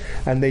Kadesh,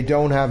 and they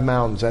don't have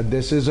mountains. And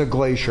this is a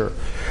glacier.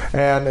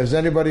 And has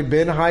anybody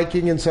been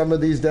hiking in some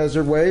of these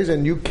desert ways?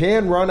 And you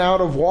can run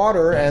out of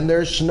water, and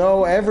there's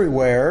snow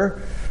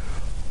everywhere.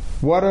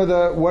 What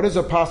is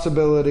a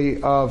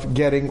possibility of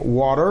getting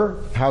water?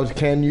 How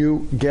can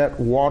you get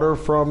water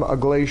from a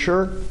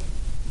glacier?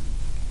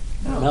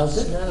 Melt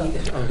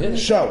it?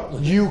 So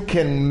you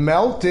can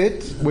melt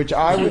it, which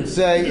I would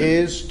say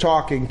is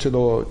talking to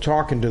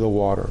the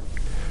water.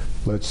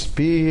 Let's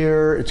be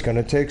here. It's going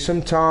to take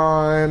some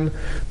time,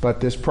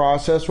 but this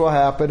process will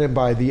happen, and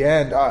by the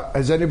end,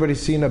 has anybody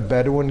seen a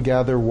Bedouin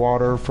gather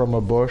water from a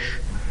bush?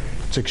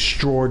 It's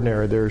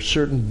extraordinary. There are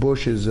certain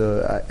bushes,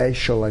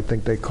 eshel, I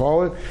think they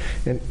call it,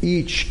 and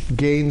each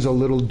gains a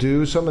little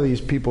dew. Some of these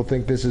people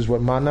think this is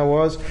what manna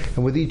was,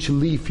 and with each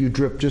leaf you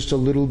drip just a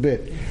little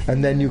bit,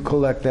 and then you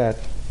collect that.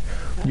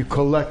 You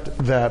collect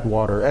that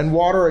water. And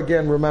water,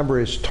 again, remember,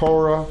 is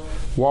Torah.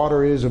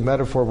 Water is a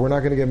metaphor. We're not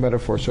going to get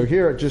metaphor. So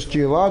here, just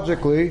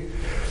geologically.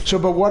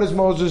 But what does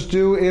Moses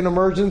do in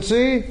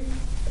emergency?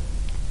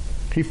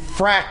 He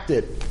fracked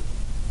it.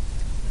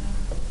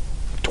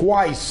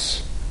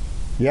 Twice.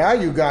 Yeah,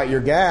 you got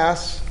your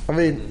gas.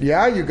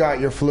 Yeah, you got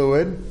your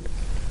fluid.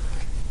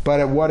 But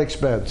at what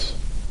expense?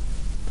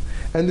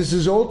 And this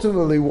is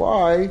ultimately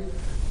why,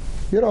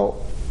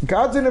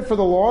 God's in it for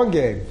the long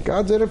game.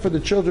 God's in it for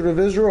the children of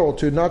Israel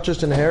to not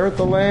just inherit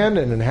the land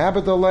and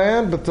inhabit the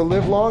land, but to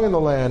live long in the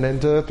land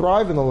and to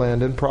thrive in the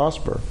land and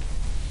prosper.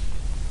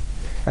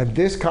 And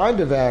this kind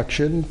of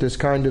action, this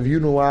kind of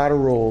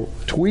unilateral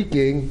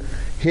tweaking,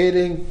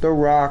 hitting the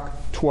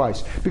rock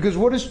twice. Because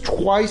what does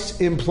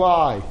twice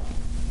imply?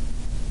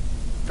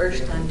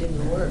 First time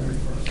didn't work.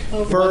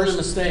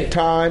 First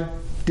time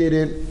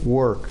didn't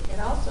work. It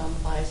also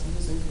implies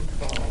losing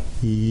control.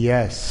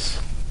 Yes.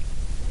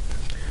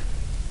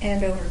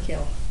 And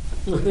overkill.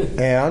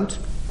 And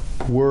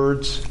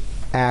words,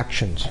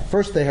 actions.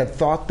 First they had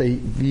thought, the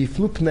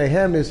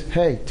flupnehem is,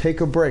 hey, take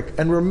a break.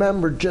 And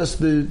remember just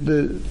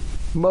the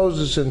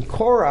Moses and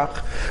Korach,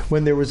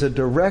 when there was a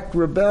direct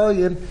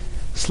rebellion,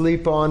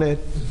 sleep on it.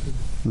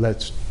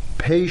 Let's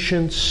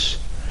patience.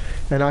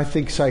 And I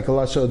think so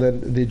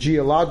the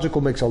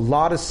geological makes a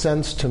lot of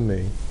sense to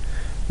me,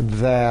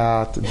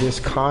 that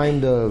this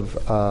kind of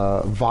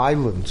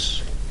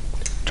violence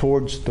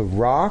towards the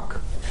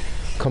rock,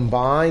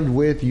 combined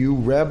with you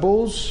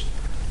rebels,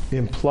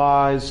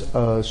 implies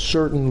a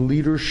certain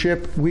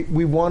leadership.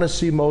 We want to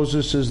see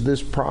Moses as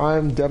this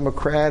prime,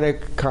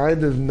 democratic,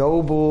 kind of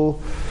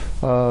noble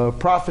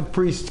prophet,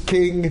 priest,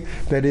 king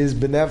that is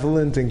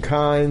benevolent and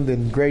kind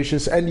and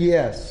gracious. And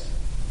yes,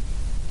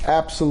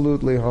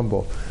 absolutely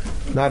humble.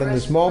 Not in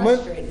this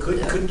moment.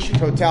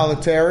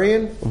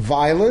 Totalitarian,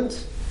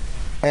 violent,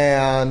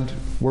 and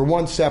we're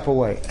one step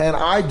away. And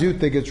I do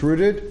think it's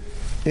rooted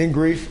in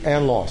grief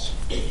and loss.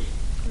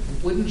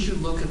 Wouldn't you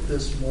look at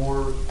this more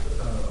or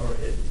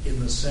in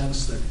the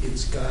sense that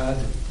it's God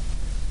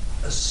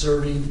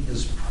asserting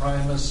his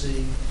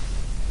primacy?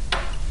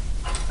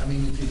 I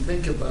mean, if you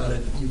think about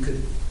it, you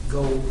could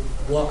go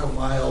walk a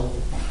mile,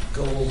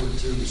 go over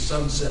to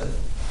Sunset,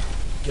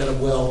 get a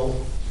well.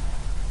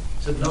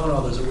 Said,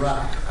 no, there's a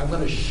rock. I'm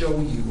going to show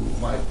you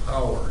my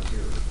power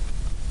here.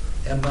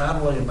 And not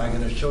only am I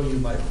going to show you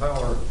my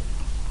power,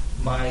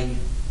 my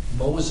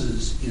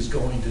Moses is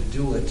going to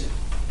do it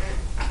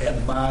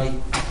at my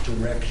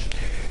direction.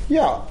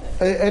 Yeah.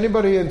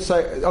 Anybody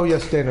inside? Oh,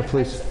 yes, Dana,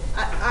 please.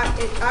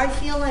 I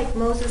feel like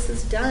Moses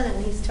is done,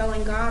 and he's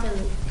telling God,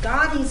 and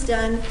God he's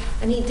done,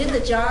 and he did the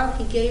job.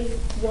 He gave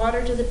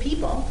water to the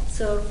people,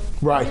 so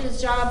right. He did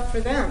his job for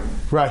them.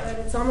 Right. But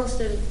it's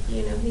almost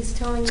he's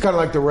telling. It's kind of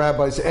like the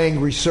rabbi's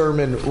angry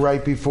sermon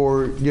right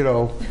before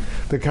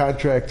the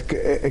contract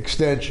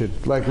extension.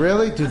 Like,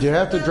 really? Did you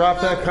have to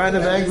drop that kind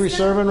of angry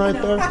sermon right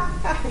there?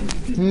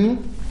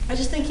 I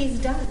just think he's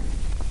done.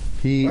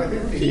 He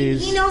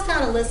knows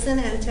how to listen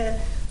and to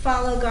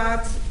follow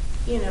God's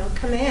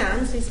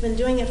commands. He's been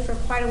doing it for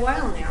quite a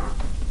while now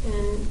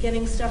and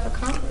getting stuff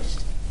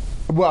accomplished.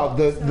 Well,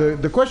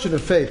 the question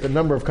of faith, a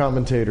number of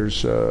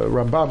commentators,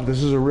 Rambam,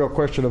 this is a real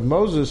question of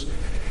Moses,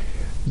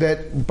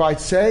 that by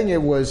saying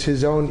it was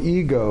his own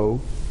ego,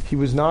 he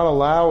was not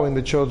allowing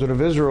the children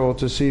of Israel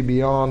to see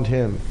beyond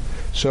him.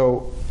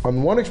 So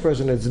on one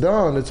expression it's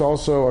done, it's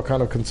also a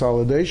kind of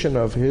consolidation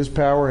of his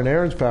power and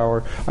Aaron's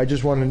power. I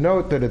just want to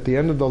note that at the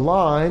end of the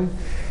line,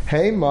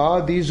 hey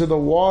ma, these are the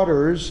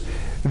waters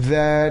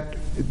that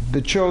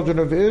the children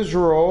of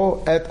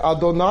Israel at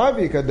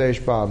Adonai Kadesh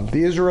Bam,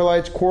 the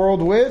Israelites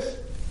quarreled with.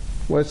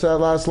 What's that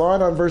last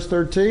line on verse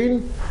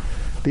 13?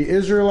 The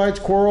Israelites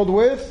quarreled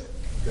with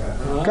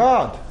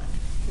God.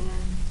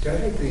 I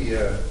think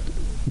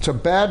It's a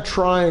bad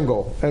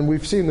triangle, and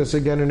we've seen this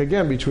again and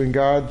again between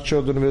God,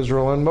 children of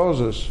Israel, and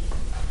Moses.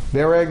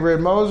 They're angry at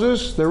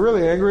Moses. They're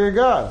really angry at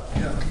God.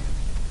 Yeah,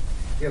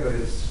 but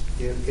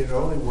it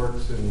only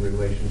works in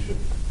relationship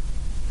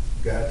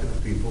God to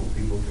the people,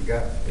 people to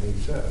God. And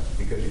he says,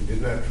 because you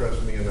did not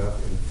trust me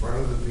enough in front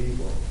of the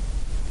people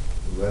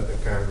to led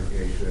the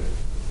congregation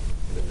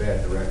in a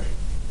bad direction.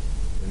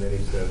 And then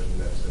he says, in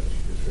that sense,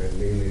 you just read,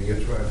 meaning the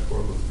Israelites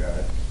form of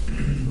God,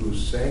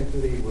 whose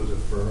sanctity was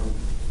affirmed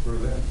through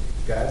them.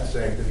 God's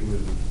sanctity was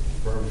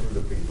affirmed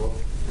through the people.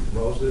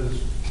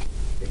 Moses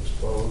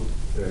exposed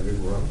every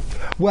wrong.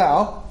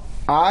 Well,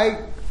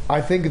 I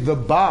think the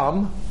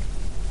bomb,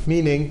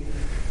 meaning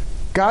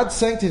God's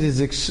sanctity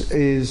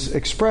is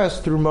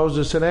expressed through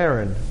Moses and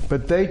Aaron,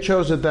 but they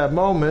chose at that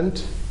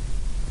moment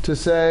to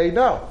say,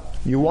 no,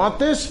 you want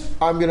this?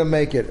 I'm going to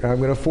make it, and I'm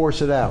going to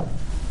force it out.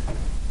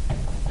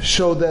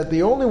 So that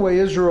the only way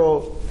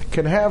Israel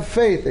can have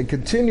faith and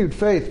continued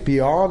faith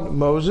beyond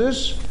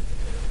Moses.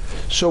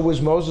 So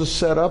was Moses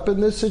set up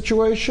in this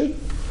situation?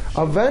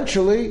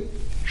 Eventually,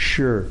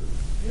 sure.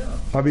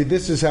 I mean,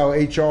 this is how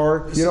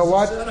HR, you know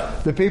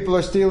what? The people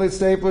are stealing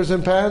staplers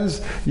and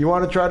pens. You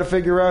want to try to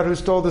figure out who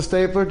stole the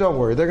stapler? Don't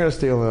worry, they're going to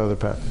steal another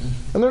pen.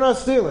 And they're not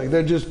stealing,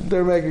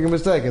 they're making a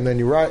mistake. And then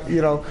you write,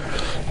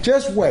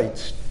 just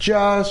wait.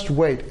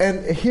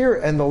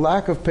 And the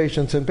lack of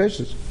patience and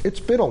patience, it's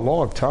been a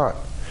long time.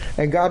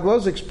 And God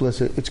was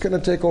explicit. It's going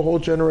to take a whole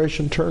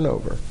generation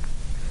turnover.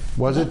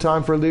 Was it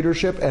time for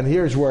leadership? And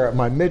here's where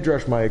my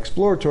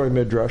exploratory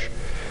midrash,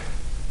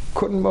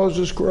 couldn't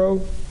Moses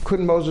grow?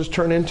 Couldn't Moses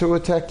turn into a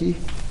techie?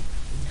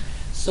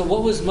 So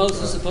what was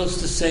Moses supposed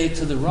to say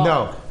to the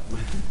rock?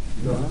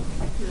 No.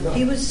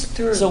 He was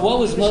through. So what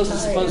was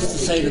Moses supposed to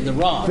say to the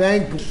rock?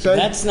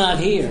 That's not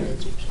here.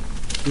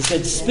 He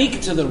said,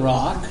 speak to the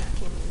rock.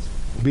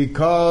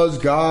 Because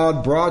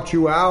God brought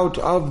you out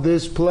of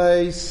this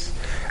place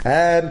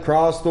and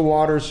crossed the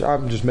waters.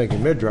 I'm just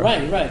making midrash.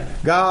 Right.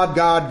 God,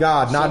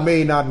 not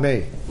me.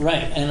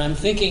 Right, and I'm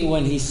thinking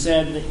when he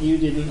said that you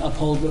didn't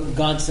uphold,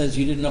 God says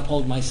you didn't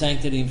uphold my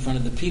sanctity in front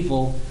of the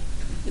people,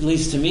 at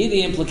least to me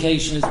the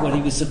implication is what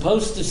he was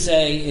supposed to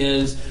say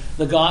is,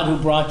 the God who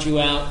brought you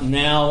out,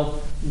 now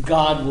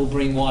God will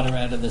bring water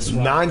out of this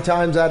rock. 9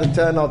 times out of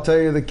 10, I'll tell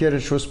you the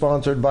Kiddush was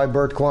sponsored by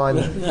Bert Klein.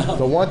 No.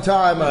 The one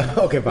time,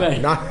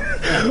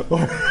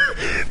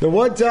 the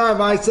one time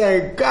I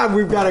say, God,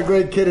 we've got a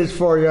great Kiddush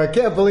for you. I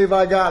can't believe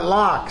I got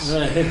locks.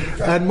 Right.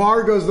 And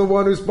Margot's the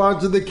one who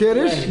sponsored the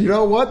Kiddush. Right. You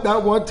know what?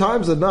 That one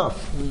time's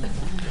enough.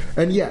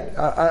 And yet,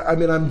 I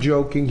mean, I'm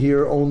joking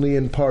here only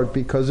in part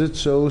because it's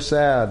so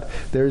sad.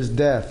 There's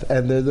death,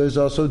 and there's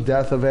also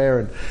death of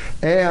Aaron.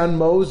 And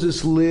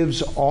Moses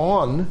lives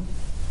on.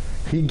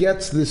 He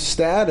gets this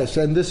status,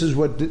 and this is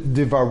what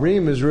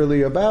Devarim is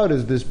really about,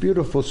 is this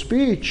beautiful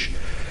speech,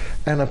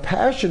 and a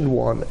passioned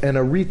one, and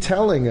a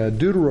retelling, a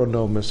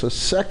Deuteronomus, a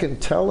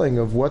second telling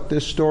of what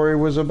this story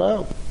was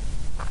about.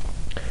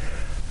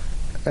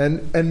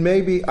 And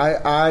maybe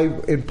I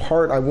in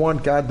part, I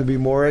want God to be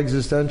more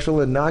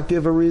existential and not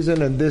give a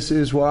reason, and this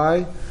is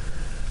why.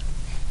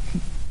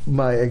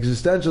 My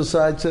existential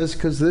side says,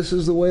 because this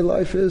is the way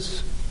life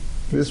is.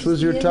 This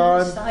was your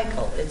time.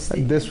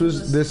 This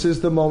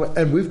is the moment,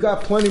 and we've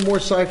got plenty more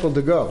cycle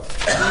to go.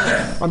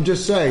 I'm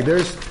just saying,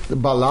 there's the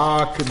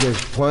Balak.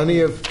 There's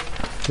plenty.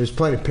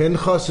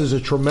 Pinchas is a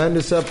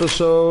tremendous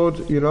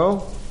episode.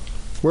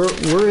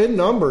 We're in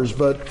numbers,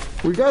 but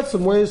we got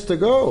some ways to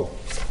go.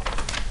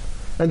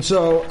 And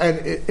so,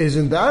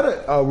 isn't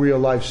that a real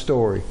life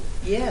story?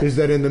 Yes. Is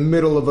that in the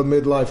middle of a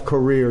midlife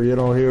career?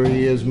 Here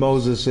he is,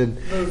 Moses,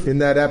 in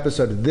that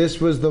episode. This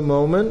was the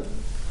moment.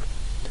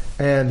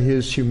 And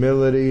his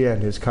humility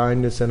and his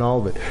kindness and all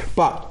of it.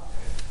 But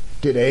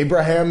did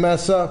Abraham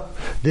mess up?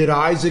 Did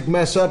Isaac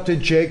mess up?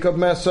 Did Jacob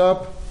mess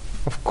up?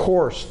 Of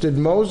course. Did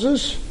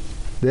Moses?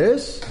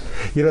 This?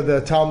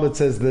 The Talmud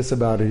says this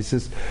about it. He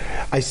says,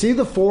 I see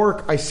the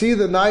fork, I see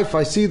the knife,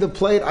 I see the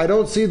plate, I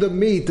don't see the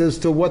meat as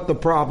to what the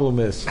problem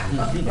is.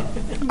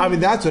 I mean,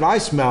 that's what I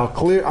smell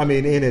clear. I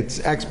mean, in its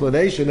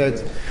explanation,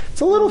 it's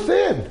a little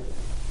thin.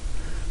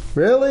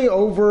 Really?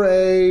 Over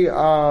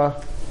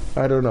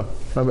I don't know.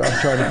 I'm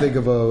trying to think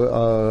of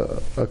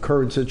a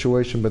current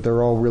situation, but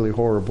they're all really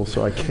horrible,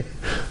 so I can't.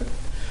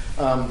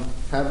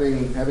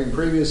 Having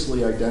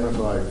previously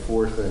identified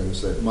 4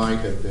 things that might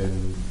have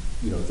been,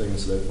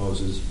 things that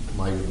Moses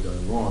might have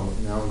done wrong,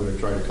 now I'm going to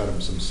try to cut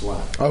him some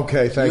slack.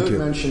 Okay, thank you. You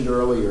had mentioned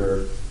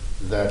earlier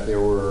that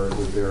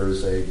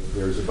there's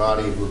a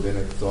body of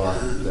rabbinic thought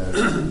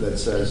that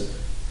says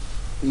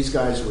these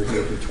guys were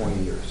here for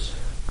 20 years.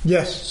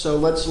 Yes. So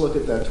let's look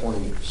at that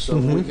 20 years. So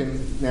we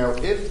can now,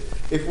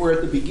 if we're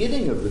at the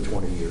beginning of the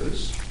 20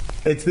 years,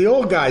 it's the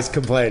old guys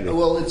complaining.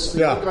 Well, it's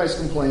the old guys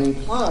complaining.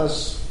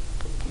 Plus,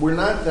 we're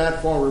not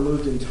that far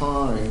removed in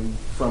time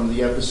from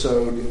the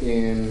episode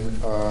in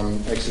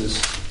Exodus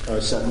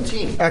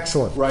 17.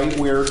 Excellent. Right,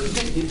 where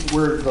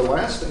the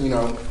last.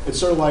 It's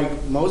sort of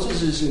like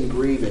Moses is in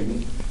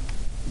grieving.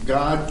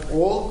 God,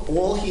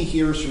 all he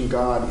hears from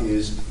God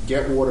is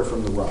get water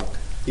from the rock.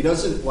 He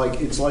doesn't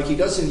it's like he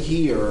doesn't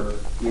hear,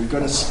 you're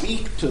going to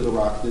speak to the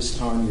rock this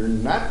time, you're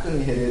not going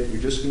to hit it,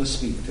 you're just going to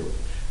speak to it.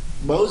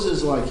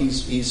 Moses,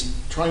 he's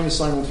trying to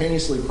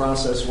simultaneously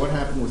process what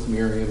happened with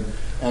Miriam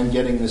and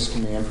getting this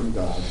command from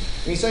God.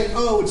 And he's saying,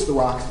 oh, it's the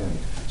rock thing.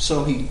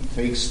 So he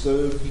takes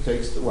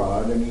the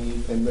rod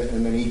and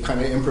then he kind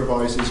of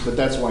improvises, but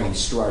that's why he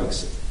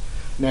strikes it.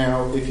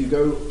 Now, if you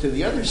go to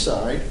the other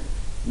side,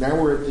 now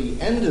we're at the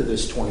end of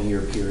this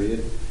 20-year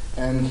period,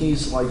 and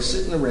he's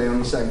sitting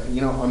around saying,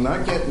 I'm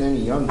not getting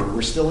any younger.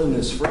 We're still in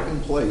this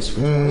freaking place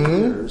for 20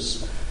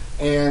 years,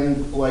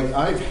 and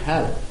I've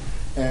had it.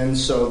 And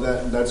so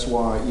that's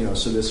why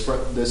so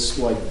this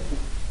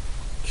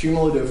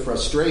cumulative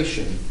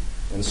frustration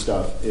and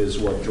stuff is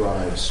what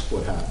drives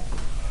what happens.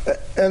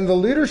 And the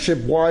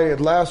leadership, why it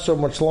lasts so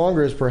much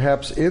longer, is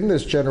perhaps in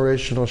this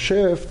generational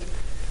shift.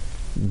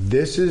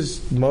 This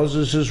is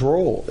Moses'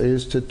 role,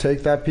 is to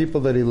take that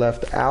people that he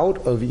left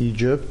out of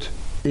Egypt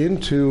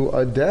into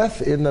a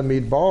death in the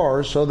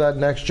Midbar, so that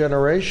next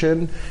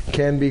generation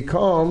can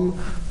become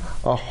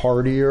a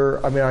hardier.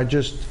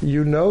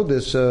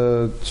 This,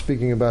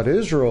 speaking about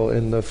Israel,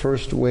 in the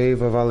first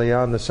wave of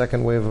Aliyah and the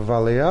second wave of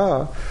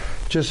Aliyah,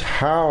 just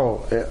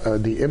how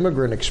the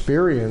immigrant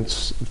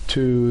experience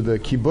to the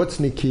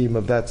kibbutznikim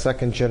of that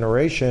second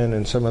generation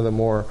and some of the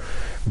more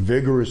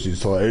vigorous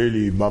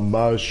Israeli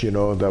mamash,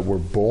 that were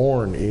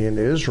born in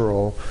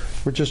Israel,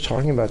 we're just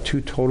talking about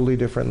two totally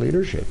different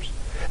leaderships.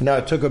 Now,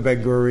 it took a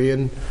Ben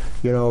Gurion,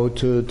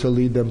 to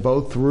lead them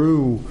both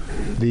through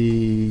the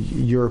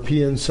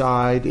European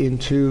side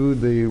into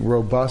the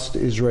robust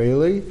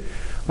Israeli.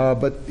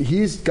 But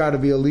he's got to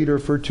be a leader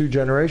for two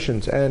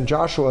generations. And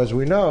Joshua, as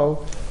we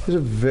know, is a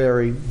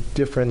very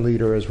different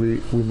leader as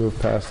we move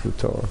past the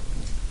Torah.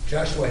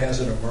 Joshua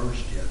hasn't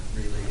emerged yet,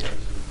 really, has he?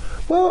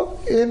 Well,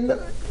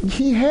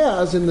 he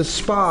has in the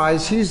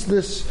spies. He's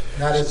this...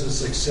 Not as a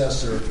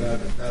successor,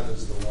 not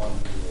as the one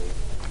who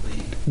will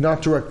lead.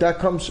 Not direct. That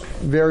comes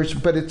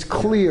but it's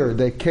clear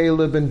that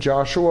Caleb and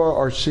Joshua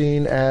are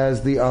seen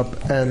as the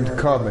up and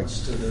coming.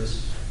 To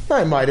this.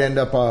 I might end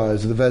up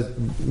as the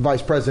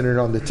vice president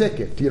on the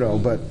ticket,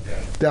 but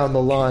down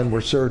the line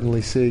we're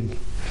certainly seeing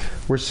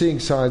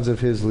signs of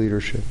his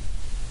leadership.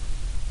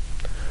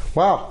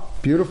 Wow,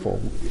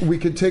 beautiful. We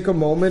could take a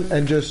moment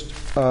and just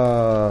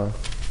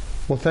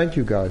thank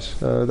you guys.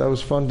 That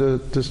was fun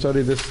to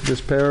study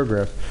this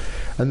paragraph.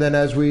 And then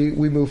as we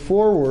move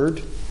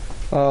forward,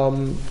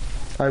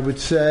 I would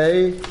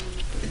say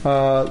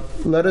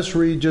let us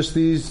read just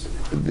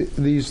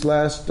these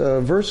last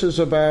verses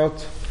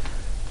about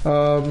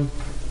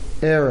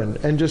Aaron,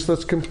 and just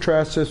let's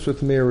contrast this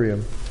with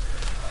Miriam.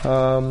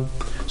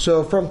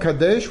 So from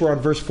Kadesh, we're on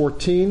verse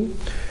 14.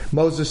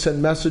 Moses sent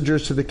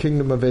messengers to the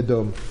kingdom of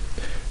Edom.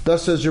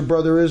 Thus says your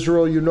brother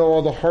Israel, you know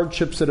all the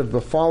hardships that have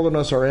befallen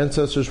us. Our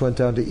ancestors went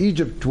down to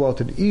Egypt, dwelt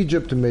in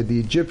Egypt, and made the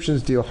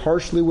Egyptians deal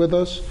harshly with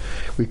us.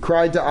 We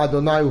cried to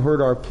Adonai, who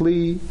heard our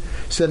plea,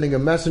 sending a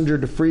messenger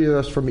to free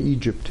us from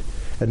Egypt.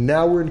 And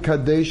now we're in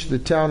Kadesh, the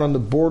town on the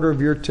border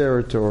of your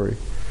territory.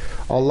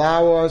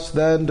 Allow us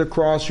then to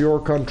cross your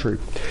country.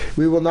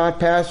 We will not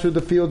pass through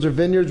the fields or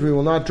vineyards. We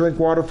will not drink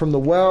water from the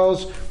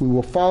wells. We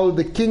will follow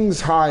the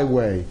king's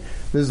highway.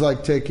 This is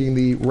like taking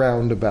the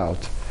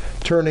roundabout,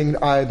 turning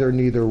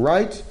neither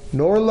right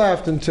nor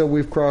left until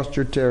we've crossed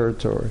your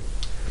territory.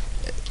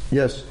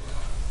 Yes?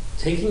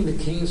 Taking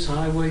the king's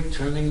highway,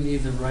 turning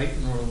neither right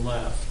nor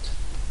left.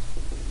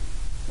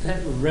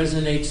 That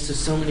resonates to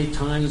so many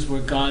times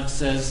where God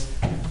says,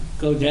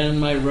 go down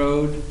my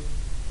road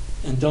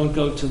and don't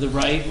go to the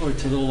right or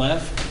to the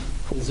left.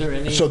 Is there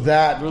any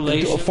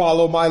relation?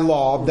 Follow my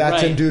law.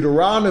 That's right. In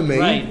Deuteronomy.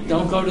 Right.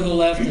 Don't go to the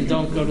left and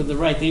don't go to the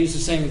right. They use the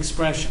same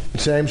expression.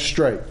 Same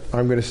straight.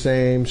 I'm going to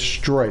say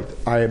straight.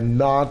 I am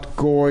not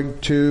going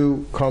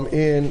to come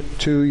in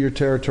to your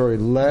territory.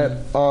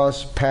 Let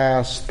us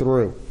pass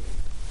through.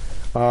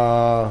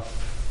 Have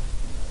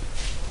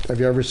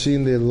you ever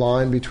seen the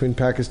line between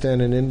Pakistan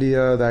and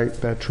India,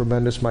 that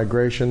tremendous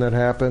migration that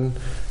happened?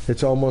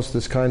 It's almost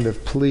this kind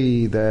of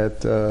plea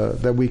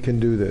that we can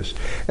do this.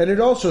 And it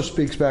also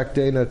speaks back,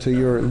 Dana, to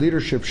your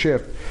leadership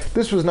shift.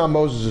 This was not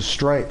Moses'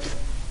 strength.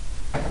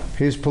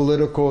 His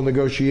political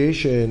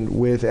negotiation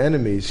with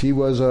enemies. He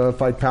was a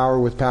fight power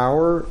with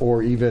power,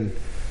 or even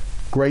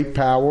great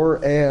power,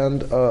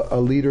 and a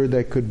leader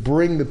that could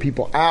bring the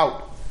people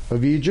out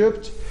of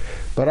Egypt.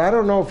 But I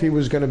don't know if he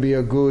was going to be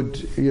a good,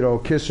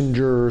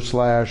 Kissinger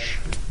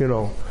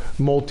 /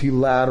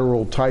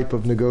 multilateral type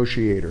of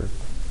negotiator.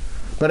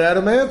 But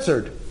Adam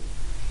answered.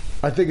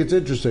 I think it's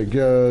interesting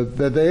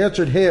that they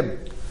answered him,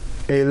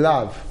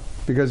 Elav,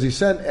 because he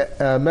sent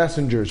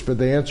messengers, but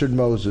they answered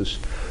Moses.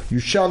 You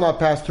shall not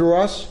pass through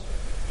us,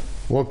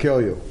 we'll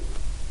kill you.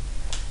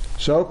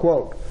 So,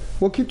 quote,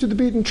 we'll keep to the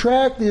beaten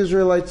track, the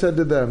Israelites said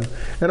to them,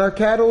 and our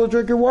cattle will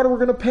drink your water, we're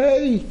going to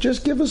pay.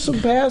 Just give us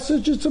some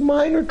passage, it's a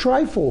minor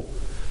trifle.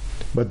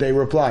 But they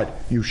replied,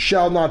 you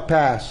shall not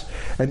pass.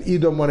 And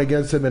Edom went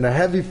against them in a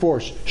heavy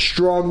force,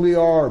 strongly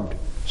armed.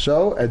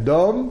 So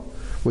Edom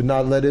would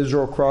not let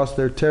Israel cross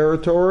their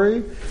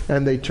territory,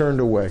 and they turned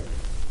away.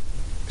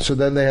 So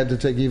then they had to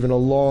take even a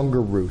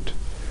longer route.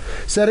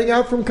 Setting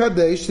out from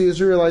Kadesh, the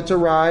Israelites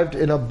arrived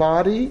in a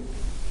body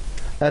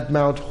at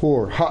Mount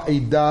Hor.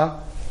 Ha'ida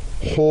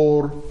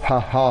Hor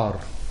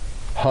Hahar.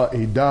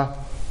 Ha'ida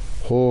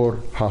Hor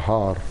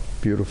Hahar.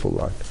 Beautiful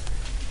line.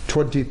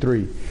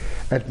 23.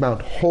 At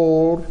Mount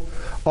Hor,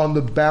 on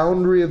the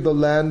boundary of the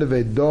land of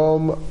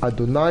Edom,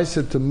 Adonai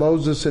said to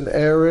Moses and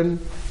Aaron,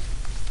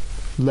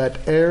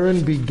 let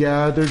Aaron be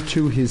gathered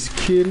to his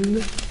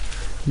kin.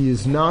 He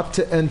is not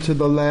to enter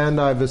the land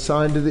I have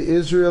assigned to the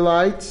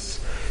Israelites,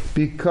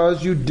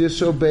 because you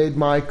disobeyed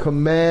my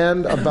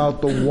command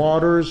about the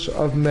waters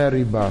of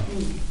Meribah.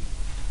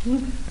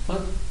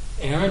 But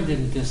Aaron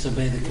didn't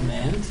disobey the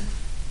command.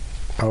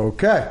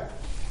 Okay.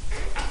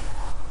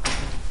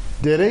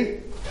 Did he?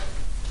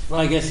 Well,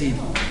 I guess he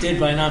did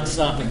by not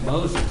stopping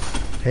Moses.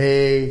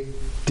 He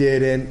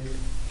didn't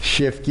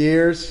shift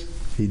gears.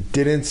 He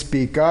didn't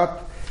speak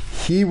up.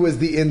 He was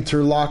the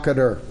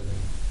interlocutor.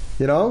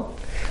 You know?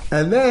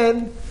 And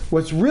then,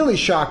 what's really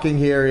shocking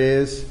here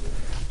is,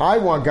 I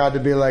want God to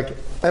be like,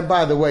 and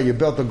by the way, you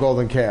built the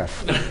golden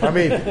calf. I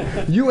mean,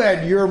 you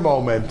had your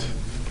moment.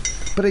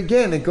 But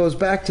again, it goes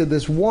back to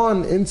this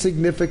one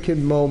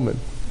insignificant moment.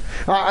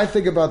 I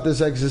think about this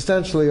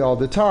existentially all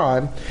the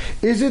time.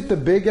 Is it the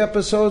big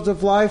episodes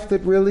of life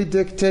that really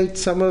dictate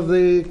some of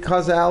the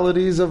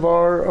causalities of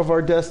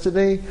our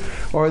destiny?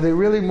 Or are they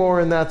really more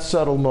in that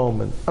subtle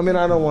moment? I mean,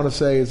 I don't want to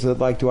say, is it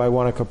like, do I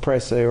want a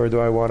caprese or do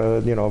I want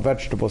a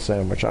vegetable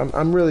sandwich?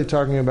 I'm really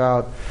talking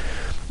about,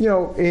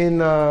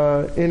 in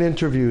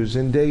interviews,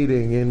 in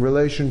dating, in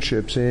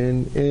relationships,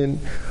 in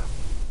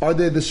are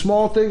they the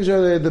small things or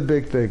are they the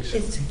big things?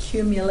 It's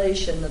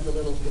accumulation of the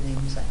little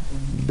things, I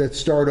think, that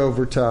start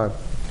over time.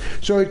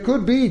 So it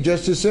could be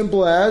just as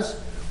simple as,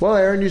 well,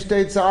 Aaron, you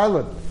stayed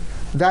silent.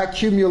 That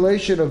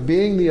accumulation of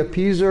being the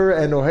appeaser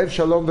and Ohev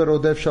Shalom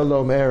veRodef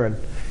Shalom, Aaron.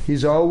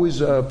 He's always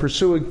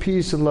pursuing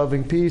peace and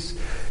loving peace.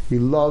 He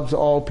loves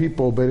all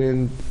people, but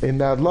in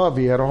that love,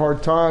 he had a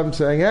hard time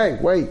saying, hey,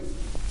 wait.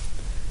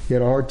 He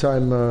had a hard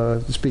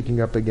time speaking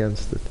up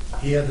against it.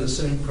 He had the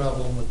same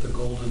problem with the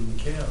golden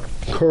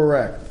calf.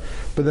 Correct.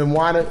 But then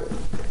why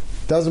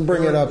doesn't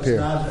bring it up here?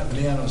 Aaron was not a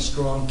man of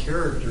strong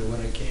character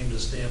when it came to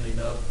standing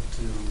up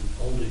to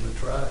holding the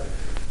tribe.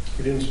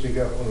 He didn't speak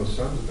up when his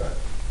sons died.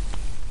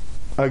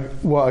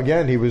 Well,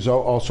 again, he was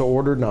also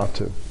ordered not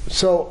to.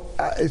 So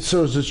is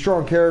a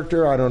strong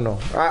character? I don't know.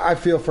 I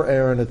feel for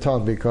Aaron a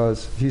ton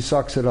because he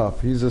sucks it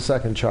up. He's the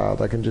second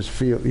child. I can just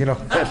feel,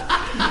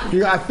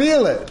 I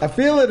feel it. I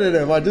feel it in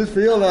him. I just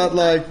feel that,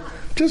 like,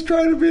 just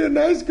trying to be a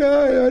nice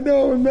guy. I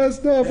know I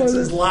messed up. That's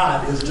his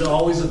lot, is to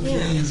always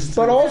appease. Yeah.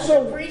 But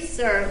also, the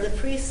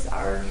priests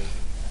are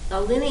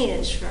a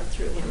lineage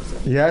through him. So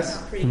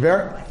yes,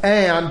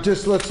 and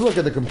just let's look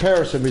at the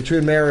comparison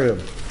between Miriam.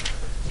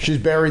 She's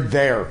buried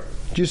there.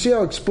 Do you see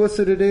how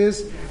explicit it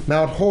is?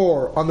 Mount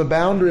Hor, on the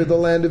boundary of the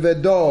land of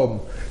Edom.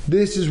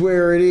 This is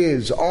where it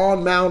is,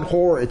 on Mount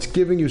Hor. It's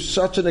giving you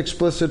such an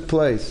explicit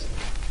place.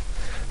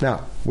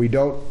 Now, we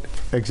don't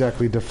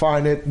exactly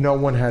define it. No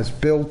one has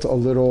built a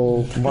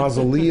little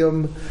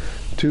mausoleum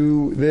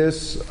to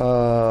this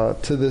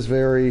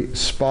very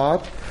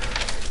spot.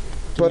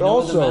 But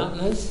also, where the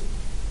mountain is?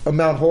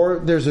 Mount Hor,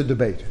 there's a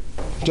debate.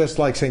 Just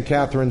like St.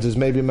 Catherine's is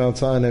maybe Mount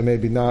Sinai,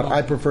 maybe not.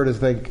 I prefer to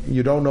think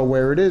you don't know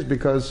where it is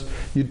because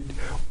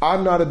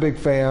I'm not a big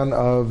fan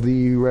of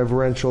the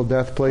reverential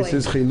death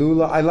places,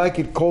 Chilula. I like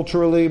it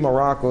culturally,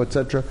 Morocco,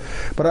 etc.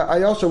 But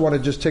I also want to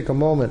just take a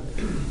moment.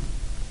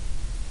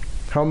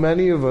 How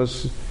many of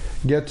us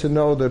get to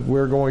know that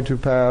we're going to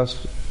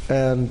pass,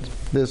 and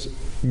this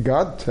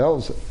God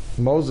tells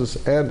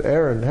Moses and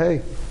Aaron,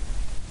 hey,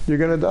 you're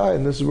going to die,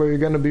 and this is where you're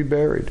going to be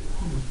buried.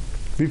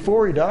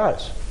 Before he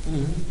dies.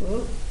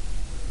 Mm-hmm.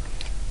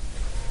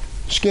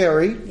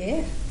 Scary.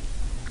 Yeah.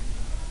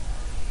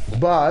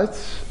 But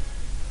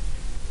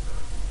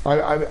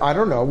I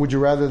don't know. Would you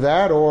rather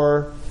that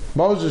or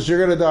Moses? You're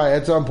going to die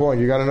at some point.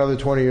 You got another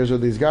 20 years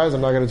with these guys. I'm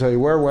not going to tell you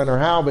where, when, or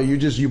how. But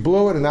you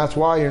blew it, and that's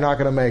why you're not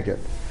going to make it.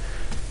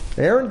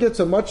 Aaron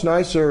gets a much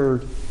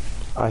nicer,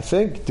 I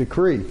think,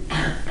 decree.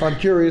 I'm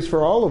curious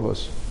for all of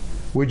us.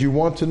 Would you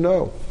want to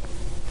know?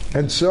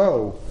 And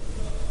so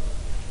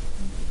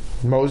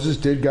Moses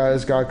did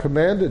as God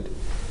commanded.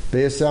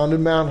 They ascended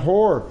Mount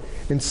Hor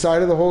in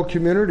sight of the whole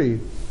community.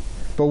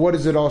 But what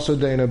is it also,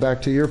 Dana,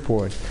 back to your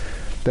point,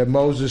 that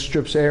Moses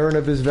strips Aaron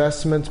of his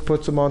vestments,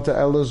 puts him onto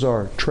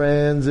Eleazar.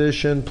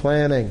 Transition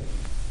planning.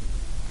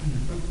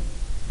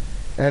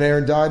 And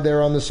Aaron died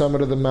there on the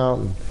summit of the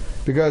mountain.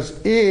 Because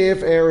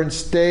if Aaron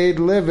stayed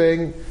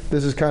living,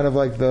 this is kind of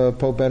like the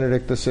Pope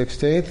Benedict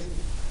XVI,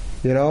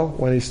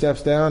 when he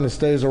steps down and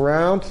stays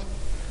around,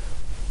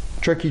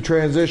 tricky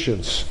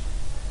transitions.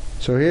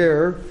 So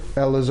here,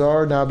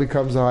 Eleazar now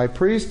becomes the high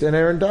priest, and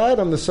Aaron died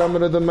on the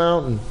summit of the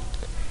mountain.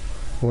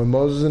 When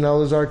Moses and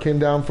Eleazar came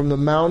down from the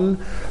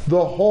mountain,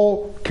 the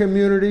whole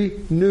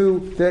community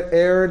knew that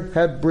Aaron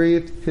had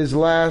breathed his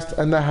last,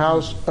 and the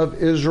house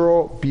of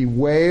Israel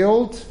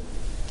bewailed.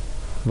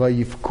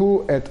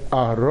 Vayifku et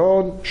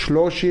Aaron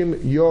 30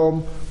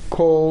 yom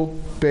Kol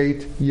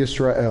Beit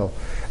Yisrael.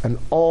 And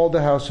all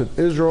the house of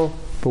Israel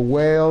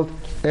bewailed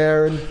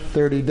Aaron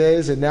 30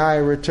 days, and now I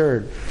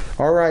return.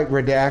 All right,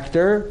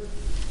 redactor.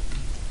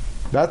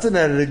 That's an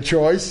editing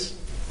choice.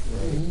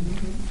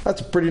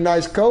 That's a pretty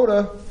nice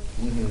coda.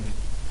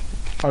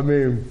 I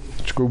mean,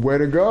 it's a good way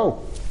to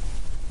go.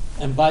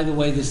 And by the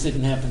way, this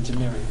didn't happen to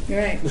Miriam.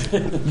 Right.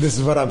 This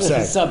is what I'm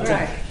saying.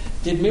 Subtext.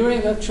 Did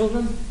Miriam have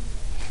children?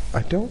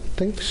 I don't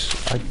think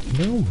so.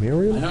 No,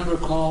 Miriam. I don't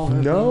recall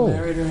her being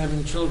married or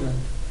having children.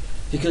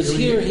 Because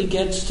here he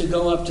gets to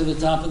go up to the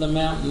top of the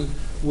mountain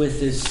with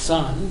his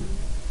son.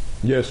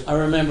 Yes. I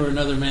remember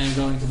another man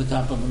going to the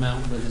top of a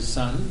mountain with his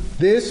son.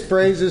 This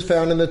phrase is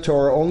found in the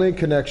Torah only in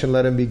connection,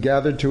 let him be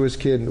gathered to his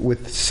kin,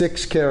 with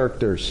 6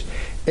 characters: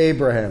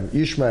 Abraham,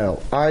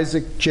 Ishmael,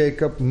 Isaac,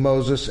 Jacob,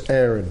 Moses,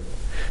 Aaron.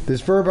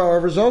 This verb,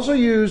 however, is also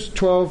used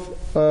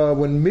 12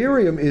 when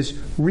Miriam is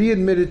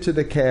readmitted to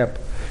the camp.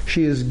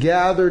 She is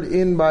gathered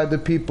in by the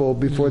people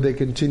before they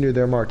continue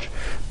their march.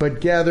 But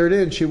gathered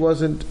in, she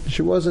wasn't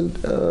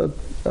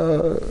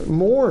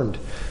mourned.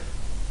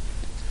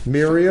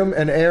 Miriam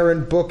and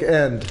Aaron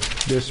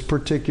bookend this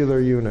particular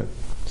unit.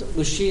 So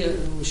was she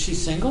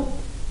single?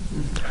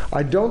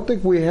 I don't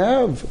think we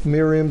have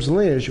Miriam's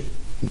lineage.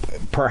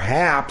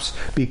 Perhaps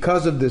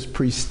because of this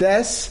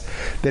priestess,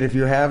 that if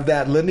you have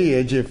that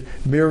lineage,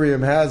 if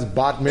Miriam has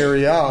Bat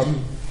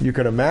Miriam, you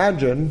can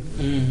imagine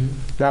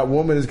that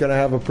woman is going to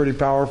have a pretty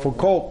powerful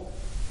cult.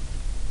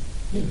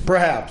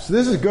 Perhaps.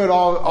 This is good.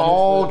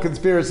 All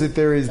conspiracy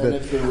theories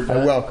that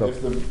I welcome.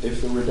 If the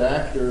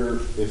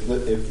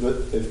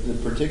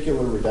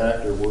particular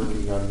redactor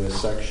working on this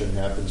section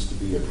happens to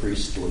be a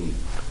priestly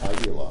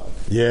ideologue,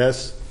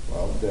 yes.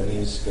 Well, then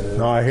he's going to.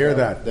 No, I hear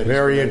that.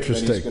 Very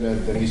interesting.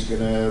 Then he's going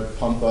to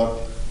pump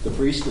up the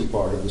priestly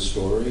part of the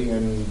story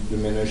and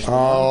diminish.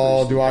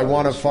 Oh, do I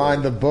want to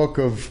find the book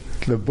of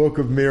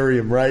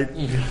Miriam, right?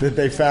 That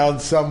they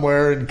found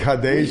somewhere in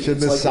Kadesh in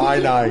the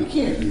Sinai. We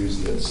can't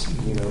use this,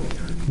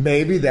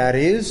 Maybe that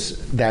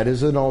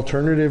is an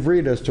alternative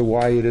read as to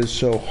why it is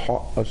so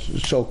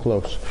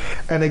close.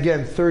 And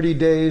again, 30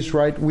 days,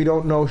 right? We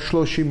don't know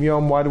Shloshim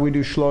Yom. Why do we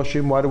do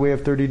Shloshim? Why do we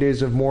have 30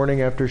 days of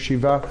mourning after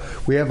Shiva?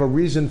 We have a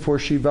reason for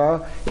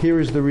Shiva. Here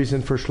is the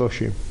reason for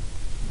Shloshim.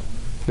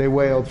 They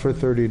wailed for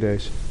 30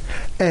 days.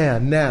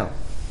 And now,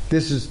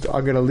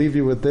 I'm going to leave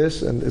you with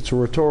this, and it's a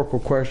rhetorical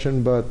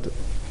question, but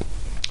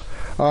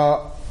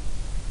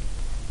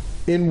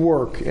in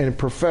work and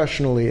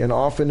professionally and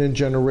often in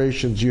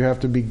generations, you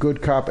have to be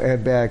good cop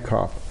and bad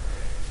cop.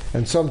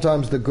 And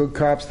sometimes the good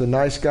cops, the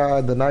nice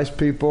guy, the nice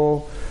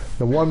people,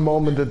 the one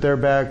moment that they're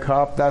bad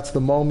cop, that's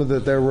the moment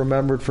that they're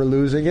remembered for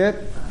losing it.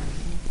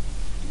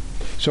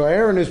 So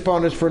Aaron is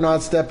punished for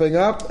not stepping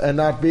up and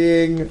not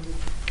being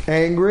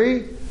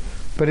angry,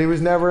 but he was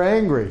never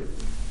angry.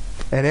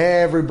 And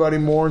everybody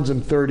mourns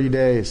him 30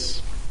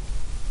 days.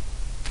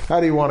 How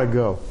do you want to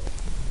go?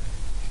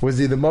 Was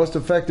he the most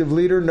effective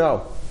leader?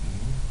 No.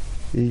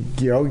 He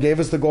gave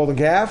us the golden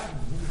calf,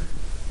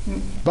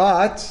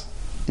 but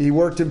he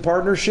worked in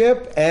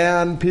partnership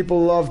and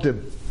people loved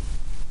him.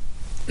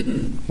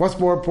 What's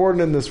more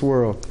important in this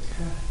world?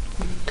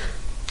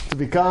 To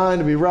be kind,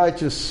 to be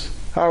righteous.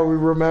 How are we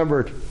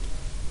remembered?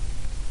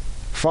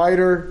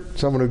 Fighter,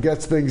 someone who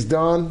gets things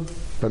done,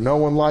 but no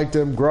one liked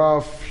him.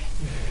 Gruff.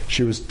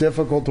 She was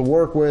difficult to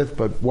work with,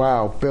 but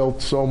wow,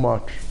 built so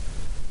much.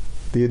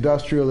 The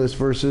industrialist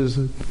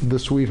versus the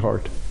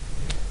sweetheart.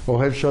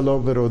 Ohev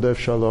Shalom v'rodef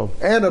Shalom.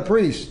 And a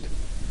priest.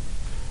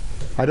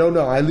 I don't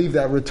know. I leave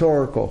that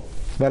rhetorical.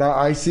 But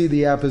I see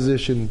the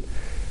opposition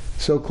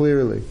so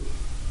clearly.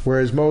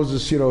 Whereas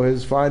Moses,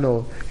 his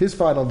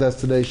final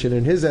destination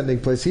and his ending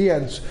place, he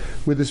ends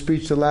with a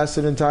speech that lasts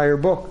an entire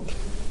book.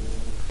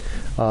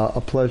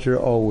 A pleasure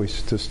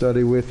always to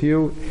study with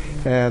you.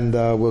 And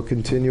we'll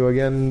continue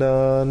again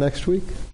next week.